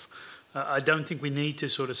Gulf. I don't think we need to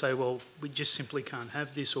sort of say, well, we just simply can't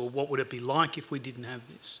have this, or what would it be like if we didn't have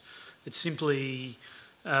this? It's simply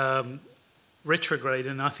retrograde,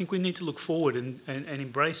 and I think we need to look forward and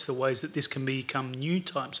embrace the ways that this can become new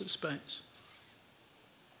types of space.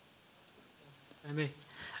 I may.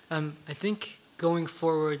 I think going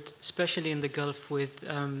forward, especially in the Gulf with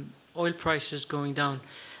oil prices going down,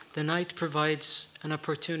 the night provides an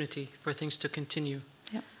opportunity for things to continue.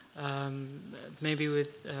 Yep. maybe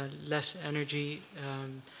with less energy,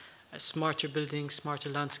 smarter buildings, smarter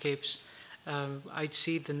landscapes. I'd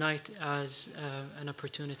see the night as an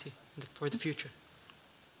opportunity for the future.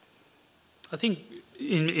 I think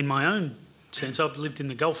in my own sense, I've lived in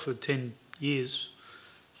the Gulf for 10 years.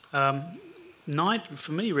 Night,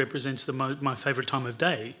 for me, represents my favourite time of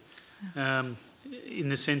day, in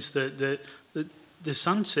the sense that the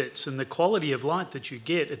sunsets and the quality of light that you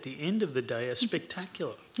get at the end of the day are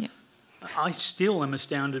spectacular. Yeah. I still am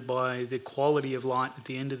astounded by the quality of light at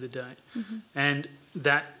the end of the day. And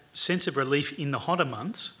that sense of relief in the hotter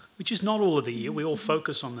months, which is not all of the year, we all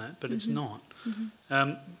focus on that, but it's not.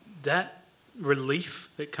 That relief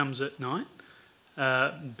that comes at night,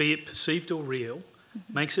 be it perceived or real,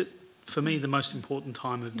 makes it, for me, the most important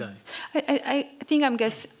time of day. I think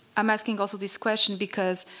I'm asking also this question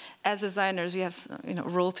because as designers we have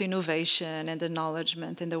role to innovation and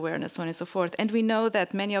acknowledgement and awareness, so on and so forth. And we know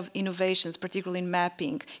that many of innovations, particularly in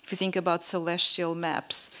mapping, if you think about celestial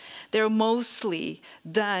maps, they're mostly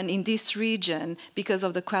done in this region because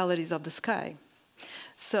of the qualities of the sky.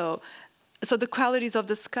 So the qualities of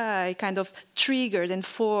the sky kind of triggered and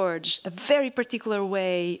forged a very particular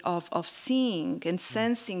way of seeing and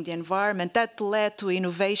sensing the environment that led to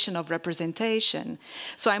innovation of representation.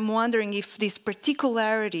 So I'm wondering if these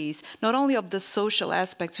particularities, not only of the social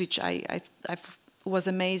aspects, which I was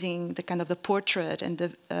amazing, the kind of the portrait and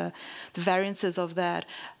the variances of that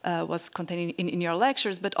was contained in your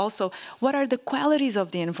lectures, but also what are the qualities of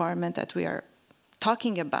the environment that we are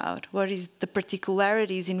talking about? What is the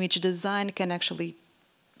particularities in which design can actually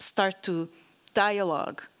start to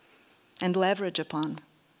dialogue and leverage upon?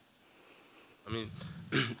 I mean,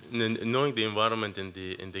 knowing the environment in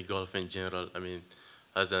the Gulf in general, I mean,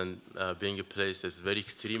 as being a place that's very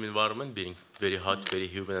extreme environment, being very hot, very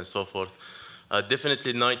humid, and so forth.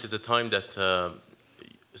 Definitely, night is a time that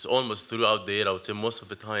is almost throughout the year. I would say most of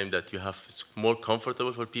the time that you have is more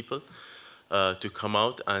comfortable for people to come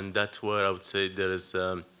out, and that's where I would say there is,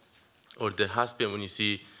 or there has been, when you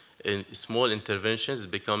see in small interventions,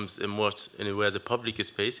 it becomes a more, anyway, as a public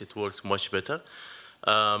space, it works much better.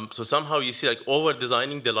 So somehow you see like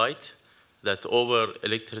over-designing the light, that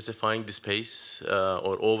over-electrifying the space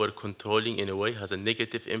or over-controlling in a way has a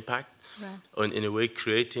negative impact on, in a way,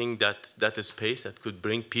 creating that space that could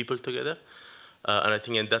bring people together. And I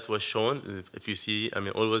think, and that was shown, if you see, I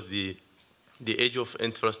mean, always the age of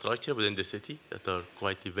infrastructure within the city that are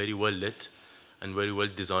quite very well lit and very well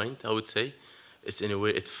designed, I would say. It's in a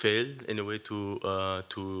way, it failed in a way to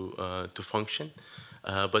function.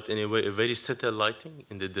 But in a way, a very subtle lighting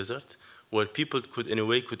in the desert where people could, in a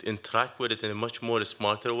way, could interact with it in a much more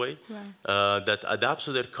smarter way that adapts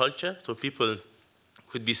to their culture. So people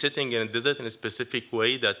could be sitting in a desert in a specific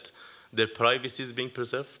way that their privacy is being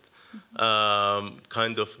preserved.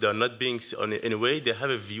 Kind of, they're not being, in a way, they have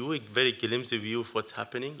a view, a very glimpsy view of what's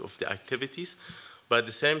happening, of the activities. But at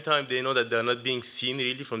the same time, they know that they're not being seen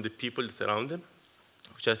really from the people that are around them,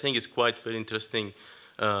 which I think is quite very interesting,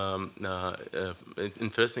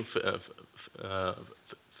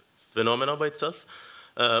 phenomenon by itself.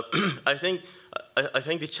 I think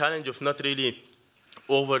the challenge of not really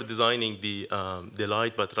over-designing the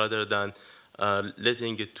light, but rather than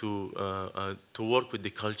letting it to work with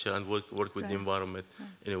the culture and work with the environment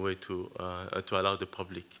in a way to allow the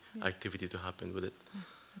public activity to happen with it.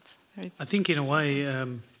 That's very I think in a way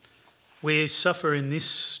we suffer in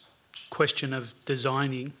this question of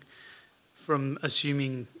designing from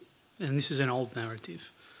assuming, and this is an old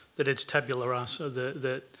narrative, that it's tabula rasa,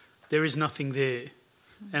 that there is nothing there.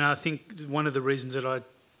 And I think one of the reasons that I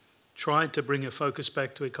tried to bring a focus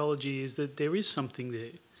back to ecology is that there is something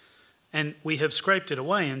there. And we have scraped it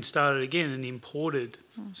away and started again and imported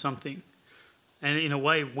something. And in a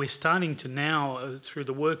way, we're starting to now, through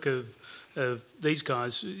the work of these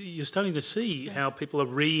guys, you're starting to see how people are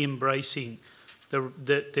re-embracing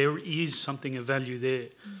that there is something of value there.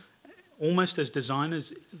 Almost as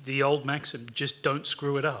designers, the old maxim, just don't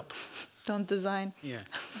screw it up. Don't design. Yeah.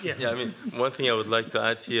 I mean, one thing I would like to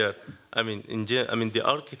add here, I mean, the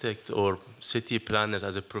architect or city planners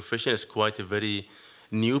as a profession is quite a very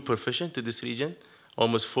new profession to this region.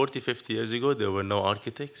 Almost 40, 50 years ago, there were no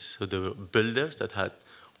architects. So there were builders that had,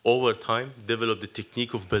 over time, developed the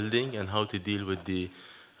technique of building and how to deal with the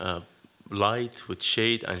light, with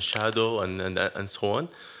shade and shadow and so on.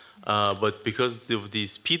 But because of the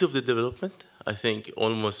speed of the development, I think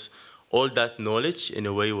almost all that knowledge, in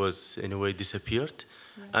a way, disappeared.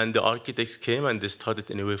 And the architects came and they started,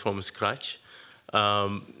 in a way, from scratch.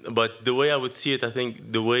 But the way I would see it, I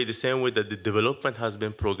think the same way that the development has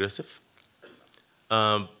been progressive,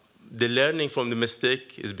 the learning from the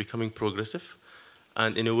mistake is becoming progressive.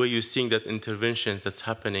 And in a way, you're seeing that intervention that's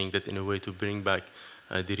happening, that in a way to bring back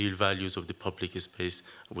the real values of the public space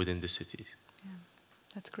within the cities. Yeah,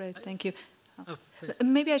 that's great. Thank you. Oh,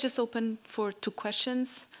 Maybe I just open for 2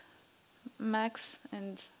 questions, Max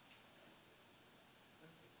and.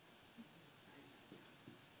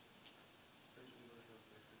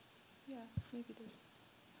 Yeah, maybe there's.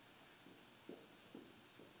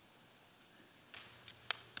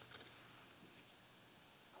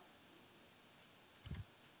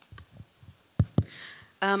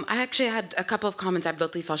 I actually had a couple of comments.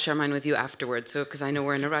 Abdulatif, I'll share mine with you afterwards, so because I know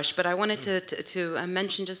we're in a rush. But I wanted to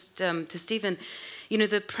mention just to Stephen,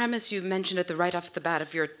 the premise you mentioned at the right off the bat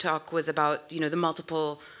of your talk was about the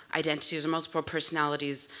multiple identities or multiple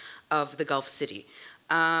personalities of the Gulf City,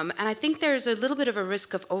 and I think there's a little bit of a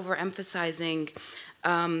risk of overemphasizing.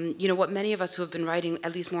 What many of us who have been writing,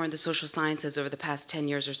 at least more in the social sciences over the past 10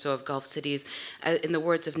 years or so of Gulf cities, in the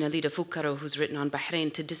words of Nalida Fukaro, who's written on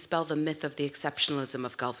Bahrain, to dispel the myth of the exceptionalism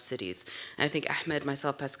of Gulf cities. And I think Ahmed,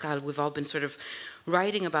 myself, Pascal, we've all been sort of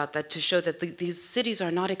writing about that to show that these cities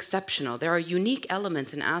are not exceptional. There are unique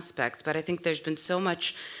elements and aspects, but I think there's been so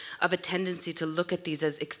much of a tendency to look at these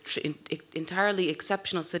as entirely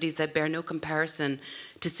exceptional cities that bear no comparison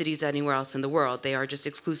to cities anywhere else in the world. They are just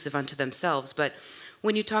exclusive unto themselves. But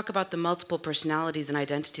when you talk about the multiple personalities and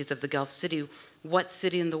identities of the Gulf City, what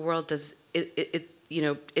city in the world does it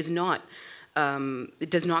does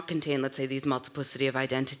not contain, let's say, these multiplicity of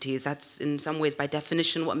identities? That's in some ways, by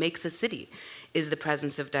definition, what makes a city, is the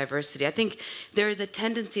presence of diversity. I think there is a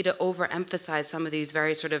tendency to overemphasize some of these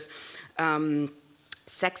very sort of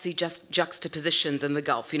sexy juxtapositions in the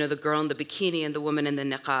Gulf, the girl in the bikini and the woman in the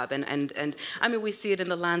niqab. And I mean, we see it in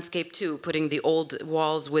the landscape too, putting the old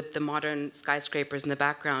walls with the modern skyscrapers in the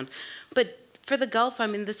background. But for the Gulf, I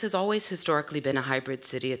mean, this has always historically been a hybrid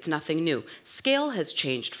city. It's nothing new. Scale has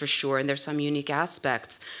changed for sure, and there's some unique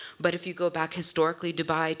aspects. But if you go back historically,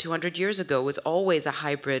 Dubai 200 years ago was always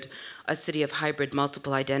a city of hybrid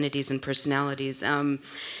multiple identities and personalities.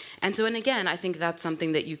 And again, I think that's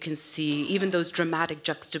something that you can see, even those dramatic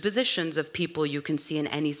juxtapositions of people you can see in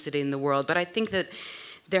any city in the world. But I think that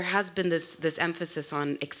there has been this emphasis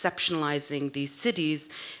on exceptionalizing these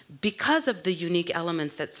cities because of the unique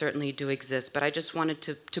elements that certainly do exist. But I just wanted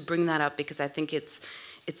to bring that up because I think it's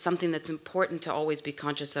something that's important to always be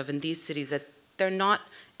conscious of in these cities, that they're not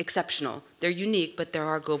exceptional. They're unique, but there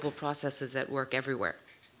are global processes at work everywhere.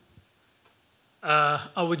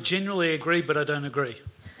 I would generally agree, but I don't agree.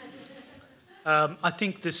 I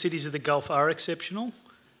think the cities of the Gulf are exceptional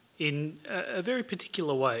in a very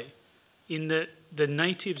particular way, in that the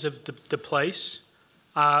natives of the place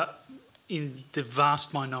are in the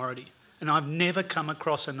vast minority. And I've never come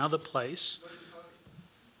across another place.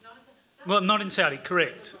 Well, not in Saudi,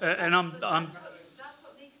 correct. And I'm That's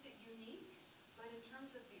what makes it unique, but in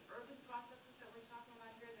terms of the urban processes that we're talking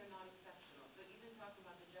about here, they're not exceptional. So even talking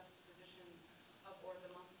about the juxtapositions or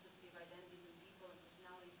the multiplicity of identities and people and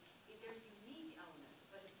personalities, they're unique elements,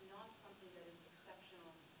 but it's not something that is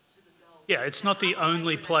exceptional to the Gulf. Yeah, it's not the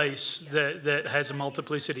only place that has a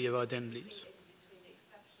multiplicity of identities. Between the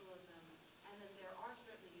exceptionalism, and then there are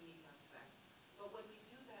certainly unique aspects. But when we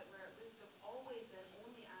do that, we're at risk of always then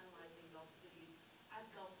only analyzing Gulf cities,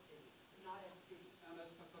 not as cities. And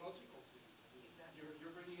as pathological cities. Exactly.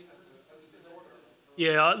 You're bringing it as a disorder.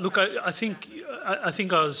 Yeah, look, I think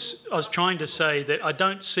I was trying to say that I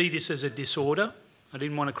don't see this as a disorder. I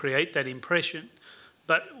didn't want to create that impression.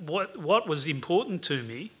 But what was important to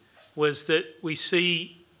me was that we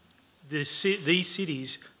see these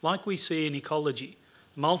cities, like we see in ecology,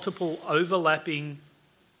 multiple overlapping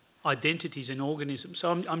identities and organisms.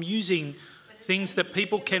 So I'm using things that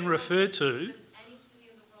people can refer to. Is any city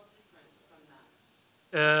in the world different from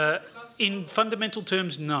that? In fundamental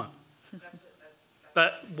terms, no.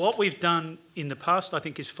 But what we've done in the past, I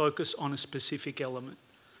think, is focus on a specific element.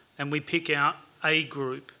 And we pick out a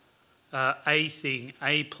group, a thing,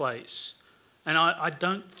 a place. And I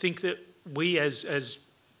don't think that we as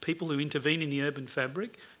people who intervene in the urban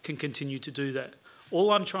fabric can continue to do that.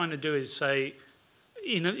 All I'm trying to do is say,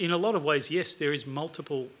 in a lot of ways, yes, there is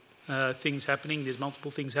multiple things happening. There's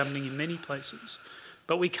multiple things happening in many places.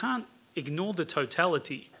 But we can't ignore the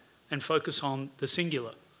totality and focus on the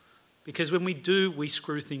singular. Because when we do, we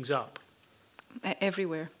screw things up.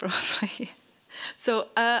 Everywhere, probably. So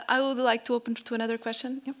I would like to open to another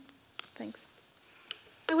question. Yep. Thanks.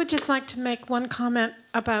 I would just like to make one comment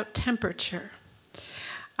about temperature.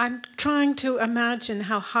 I'm trying to imagine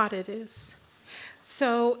how hot it is.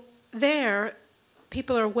 So there,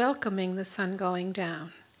 people are welcoming the sun going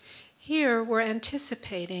down. Here, we're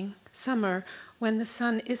anticipating summer when the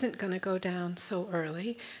sun isn't going to go down so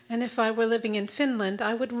early. And if I were living in Finland,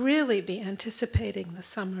 I would really be anticipating the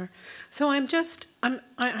summer. So I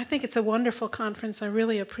think it's a wonderful conference. I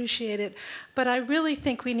really appreciate it. But I really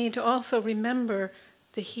think we need to also remember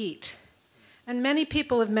the heat. And many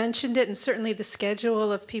people have mentioned it, and certainly the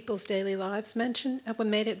schedule of people's daily lives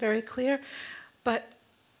made it very clear. But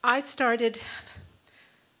I started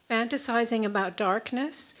fantasizing about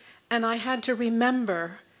darkness, and I had to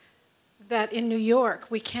remember that in New York,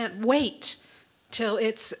 we can't wait till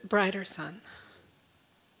it's brighter sun.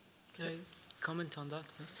 Can I comment on that?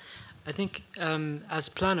 I think as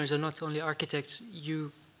planners and not only architects,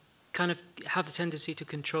 you kind of have the tendency to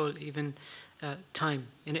control even time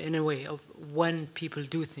in a way of when people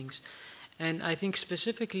do things. And I think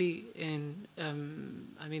specifically in,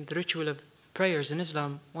 the ritual of prayers in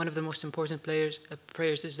Islam, one of the most important prayers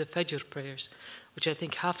is the Fajr prayers, which I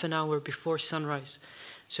think half an hour before sunrise.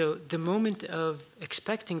 So the moment of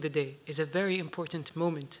expecting the day is a very important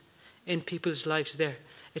moment in people's lives there.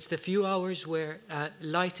 It's the few hours where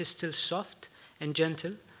light is still soft and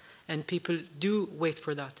gentle, and people do wait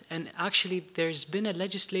for that. And actually, there's been a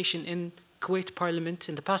legislation in Kuwait Parliament,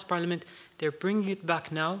 in the past Parliament, they're bringing it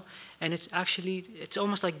back now, and it's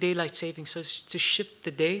almost like daylight saving, so it's to shift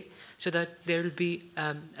the day so that there will be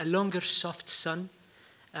a longer soft sun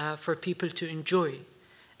for people to enjoy,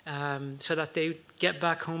 so that they get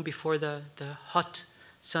back home before the hot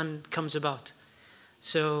sun comes about.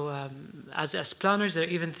 So as planners, they're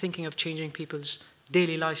even thinking of changing people's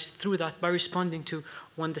daily lives through that by responding to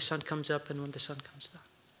when the sun comes up and when the sun comes down.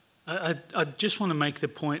 I just want to make the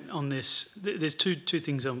point on this. There's two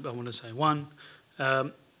things I want to say. One,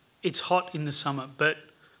 it's hot in the summer, but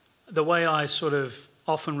the way I sort of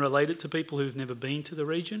often relate it to people who've never been to the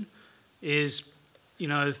region is,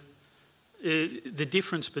 the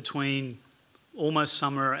difference between almost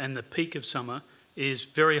summer and the peak of summer is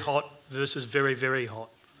very hot versus very, very hot.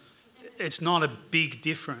 It's not a big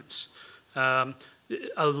difference. A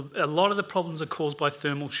lot of the problems are caused by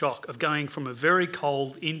thermal shock, of going from a very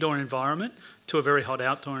cold indoor environment to a very hot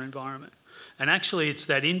outdoor environment. And actually, it's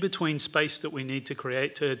that in-between space that we need to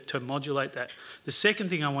create to modulate that. The second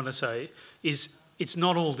thing I want to say is it's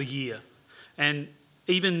not all the year. And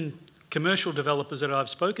even commercial developers that I've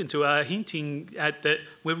spoken to are hinting at that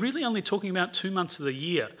we're really only talking about 2 months of the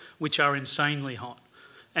year, which are insanely hot.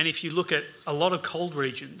 And if you look at a lot of cold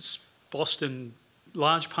regions, Boston,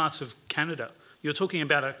 large parts of Canada, you're talking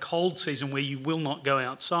about a cold season where you will not go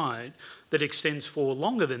outside that extends for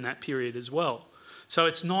longer than that period as well. So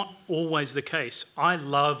it's not always the case. I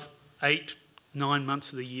love 8-9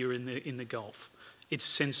 months of the year in the Gulf. It's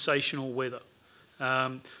sensational weather.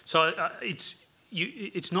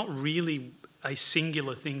 It's not really a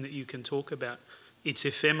singular thing that you can talk about. It's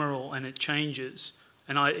ephemeral and it changes,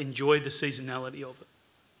 and I enjoy the seasonality of it.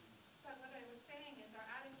 But what I was saying is our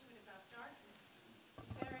attitude about darkness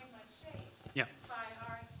is very much shaped by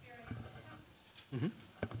our experience of temperature. Mm-hmm.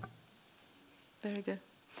 Very good.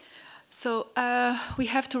 So we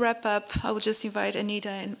have to wrap up. I will just invite Anita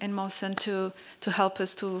and Mohsen to help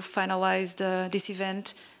us to finalize this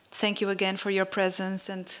event. Thank you again for your presence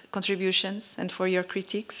and contributions and for your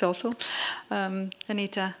critiques also.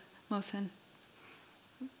 Anita, Mohsen.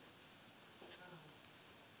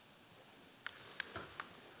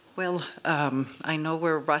 Well, I know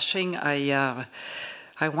we're rushing. I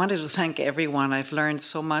wanted to thank everyone. I've learned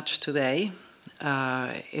so much today.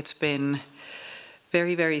 It's been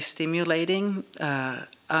very, very stimulating.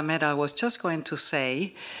 Ahmed, I was just going to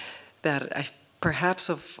say that perhaps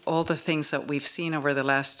of all the things that we've seen over the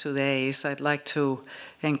last 2 days, I'd like to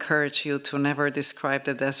encourage you to never describe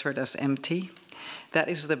the desert as empty. That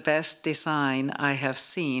is the best design I have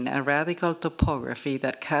seen, a radical topography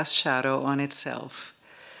that casts shadow on itself.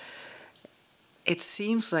 It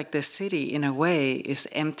seems like the city, in a way, is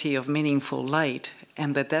empty of meaningful light,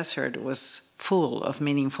 and the desert was full of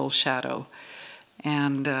meaningful shadow.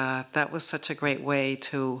 And that was such a great way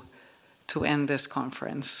to end this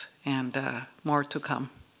conference, and more to come.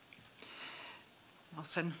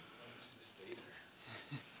 Mohsen.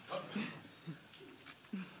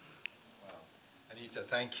 Anita,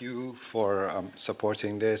 thank you for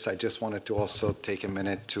supporting this. I just wanted to also take a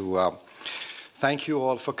minute to thank you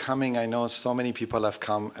all for coming. I know so many people have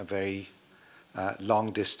come a very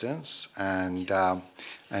long distance, and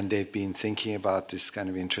they've been thinking about this kind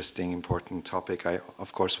of interesting, important topic. I,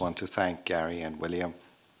 of course, want to thank Gary and William,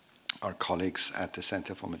 our colleagues at the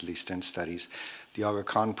Center for Middle Eastern Studies, the Aga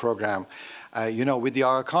Khan Program. With the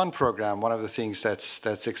Aga Khan Program, one of the things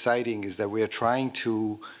that's exciting is that we are trying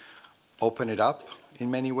to open it up in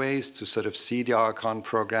many ways, to sort of see the Aga Khan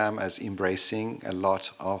program as embracing a lot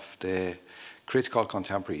of the critical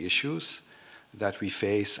contemporary issues that we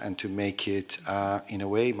face, and to make it, in a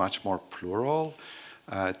way, much more plural,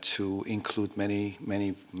 to include many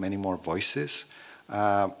more voices.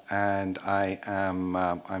 And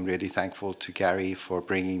I'm really thankful to Gary for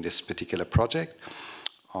bringing this particular project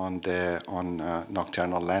on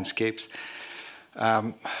nocturnal landscapes.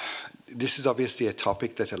 This is obviously a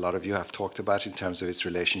topic that a lot of you have talked about in terms of its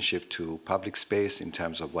relationship to public space, in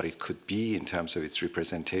terms of what it could be, in terms of its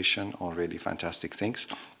representation, all really fantastic things.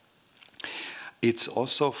 It's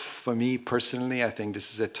also, for me personally, I think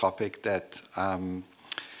this is a topic that,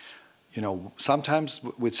 you know, sometimes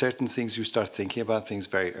with certain things you start thinking about things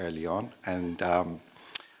very early on, and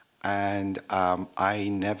I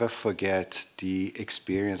never forget the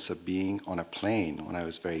experience of being on a plane when I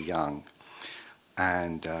was very young.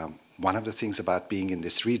 And one of the things about being in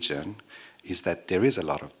this region is that there is a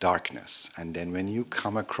lot of darkness. And then when you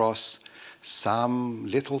come across some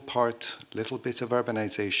little bit of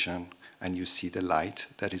urbanization, and you see the light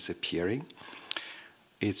that is appearing,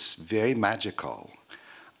 it's very magical.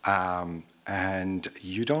 And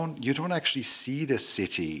you don't actually see the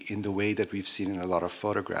city in the way that we've seen in a lot of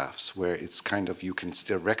photographs, where it's kind of, you can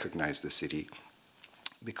still recognize the city.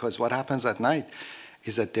 Because what happens at night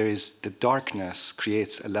is that the darkness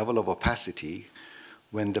creates a level of opacity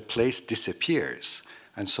when the place disappears.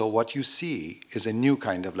 And so what you see is a new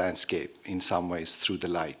kind of landscape in some ways through the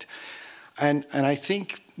light. And I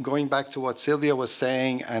think, going back to what Sylvia was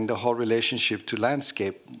saying and the whole relationship to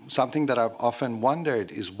landscape, something that I've often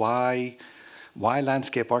wondered is why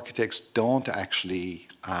landscape architects don't actually,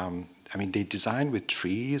 I mean, they design with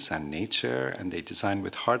trees and nature, and they design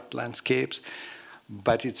with hard landscapes,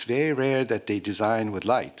 but it's very rare that they design with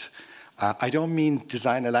light. I don't mean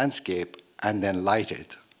design a landscape and then light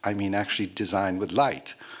it. I mean actually design with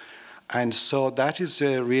light. And so that is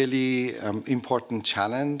a really important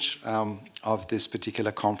challenge of this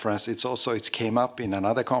particular conference. It came up in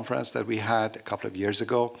another conference that we had a couple of years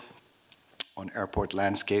ago on airport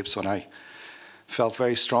landscapes, when I felt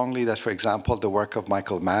very strongly that, for example, the work of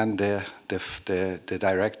Michael Mann, the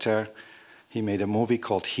director, he made a movie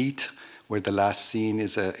called Heat, where the last scene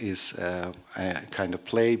is a kind of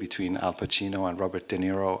play between Al Pacino and Robert De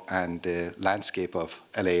Niro, and the landscape of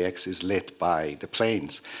LAX is lit by the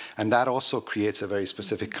planes. And that also creates a very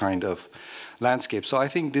specific kind of landscape. So I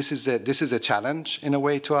think this is a challenge in a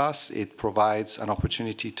way to us. It provides an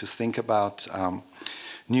opportunity to think about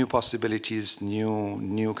new possibilities,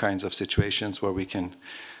 new kinds of situations where we can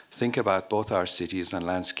think about both our cities and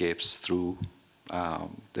landscapes through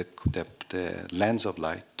the lens of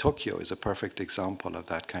light. Tokyo is a perfect example of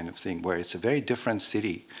that kind of thing, where it's a very different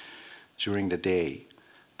city during the day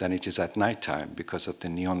than it is at nighttime because of the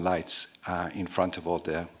neon lights in front of all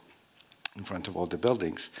the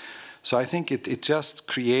buildings. So I think it just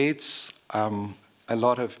creates a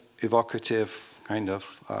lot of evocative kind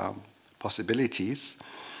of possibilities.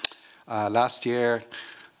 Last year,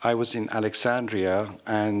 I was in Alexandria,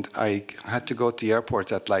 and I had to go to the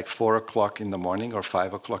airport at like 4 o'clock in the morning or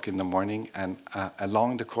 5 o'clock in the morning, and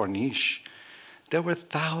along the Corniche, there were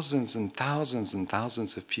thousands and thousands and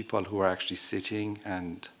thousands of people who were actually sitting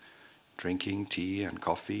and drinking tea and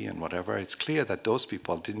coffee and whatever. It's clear that those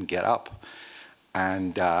people didn't get up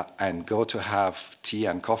and go to have tea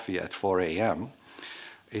and coffee at 4 a.m.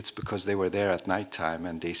 It's because they were there at nighttime,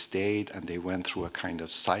 and they stayed, and they went through a kind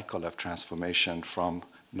of cycle of transformation from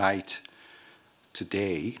night to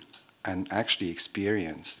day, and actually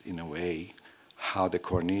experienced, in a way, how the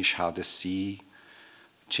Corniche, how the sea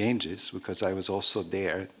changes, because I was also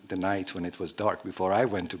there the night when it was dark before I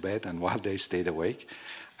went to bed and while they stayed awake.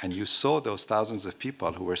 And you saw those thousands of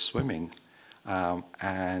people who were swimming,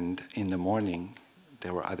 and in the morning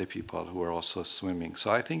there were other people who were also swimming. So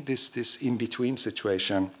I think this in-between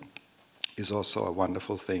situation is also a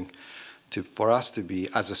wonderful thing for us to be,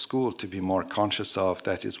 as a school, to be more conscious of.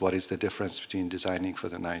 That is, what is the difference between designing for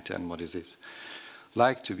the night and what is it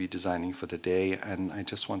like to be designing for the day. And I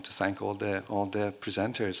just want to thank all the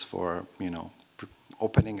presenters for, you know,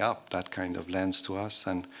 opening up that kind of lens to us.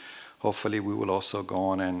 And hopefully we will also go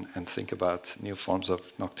on and think about new forms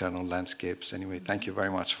of nocturnal landscapes. Anyway, thank you very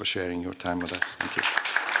much for sharing your time with us. Thank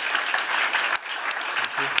you.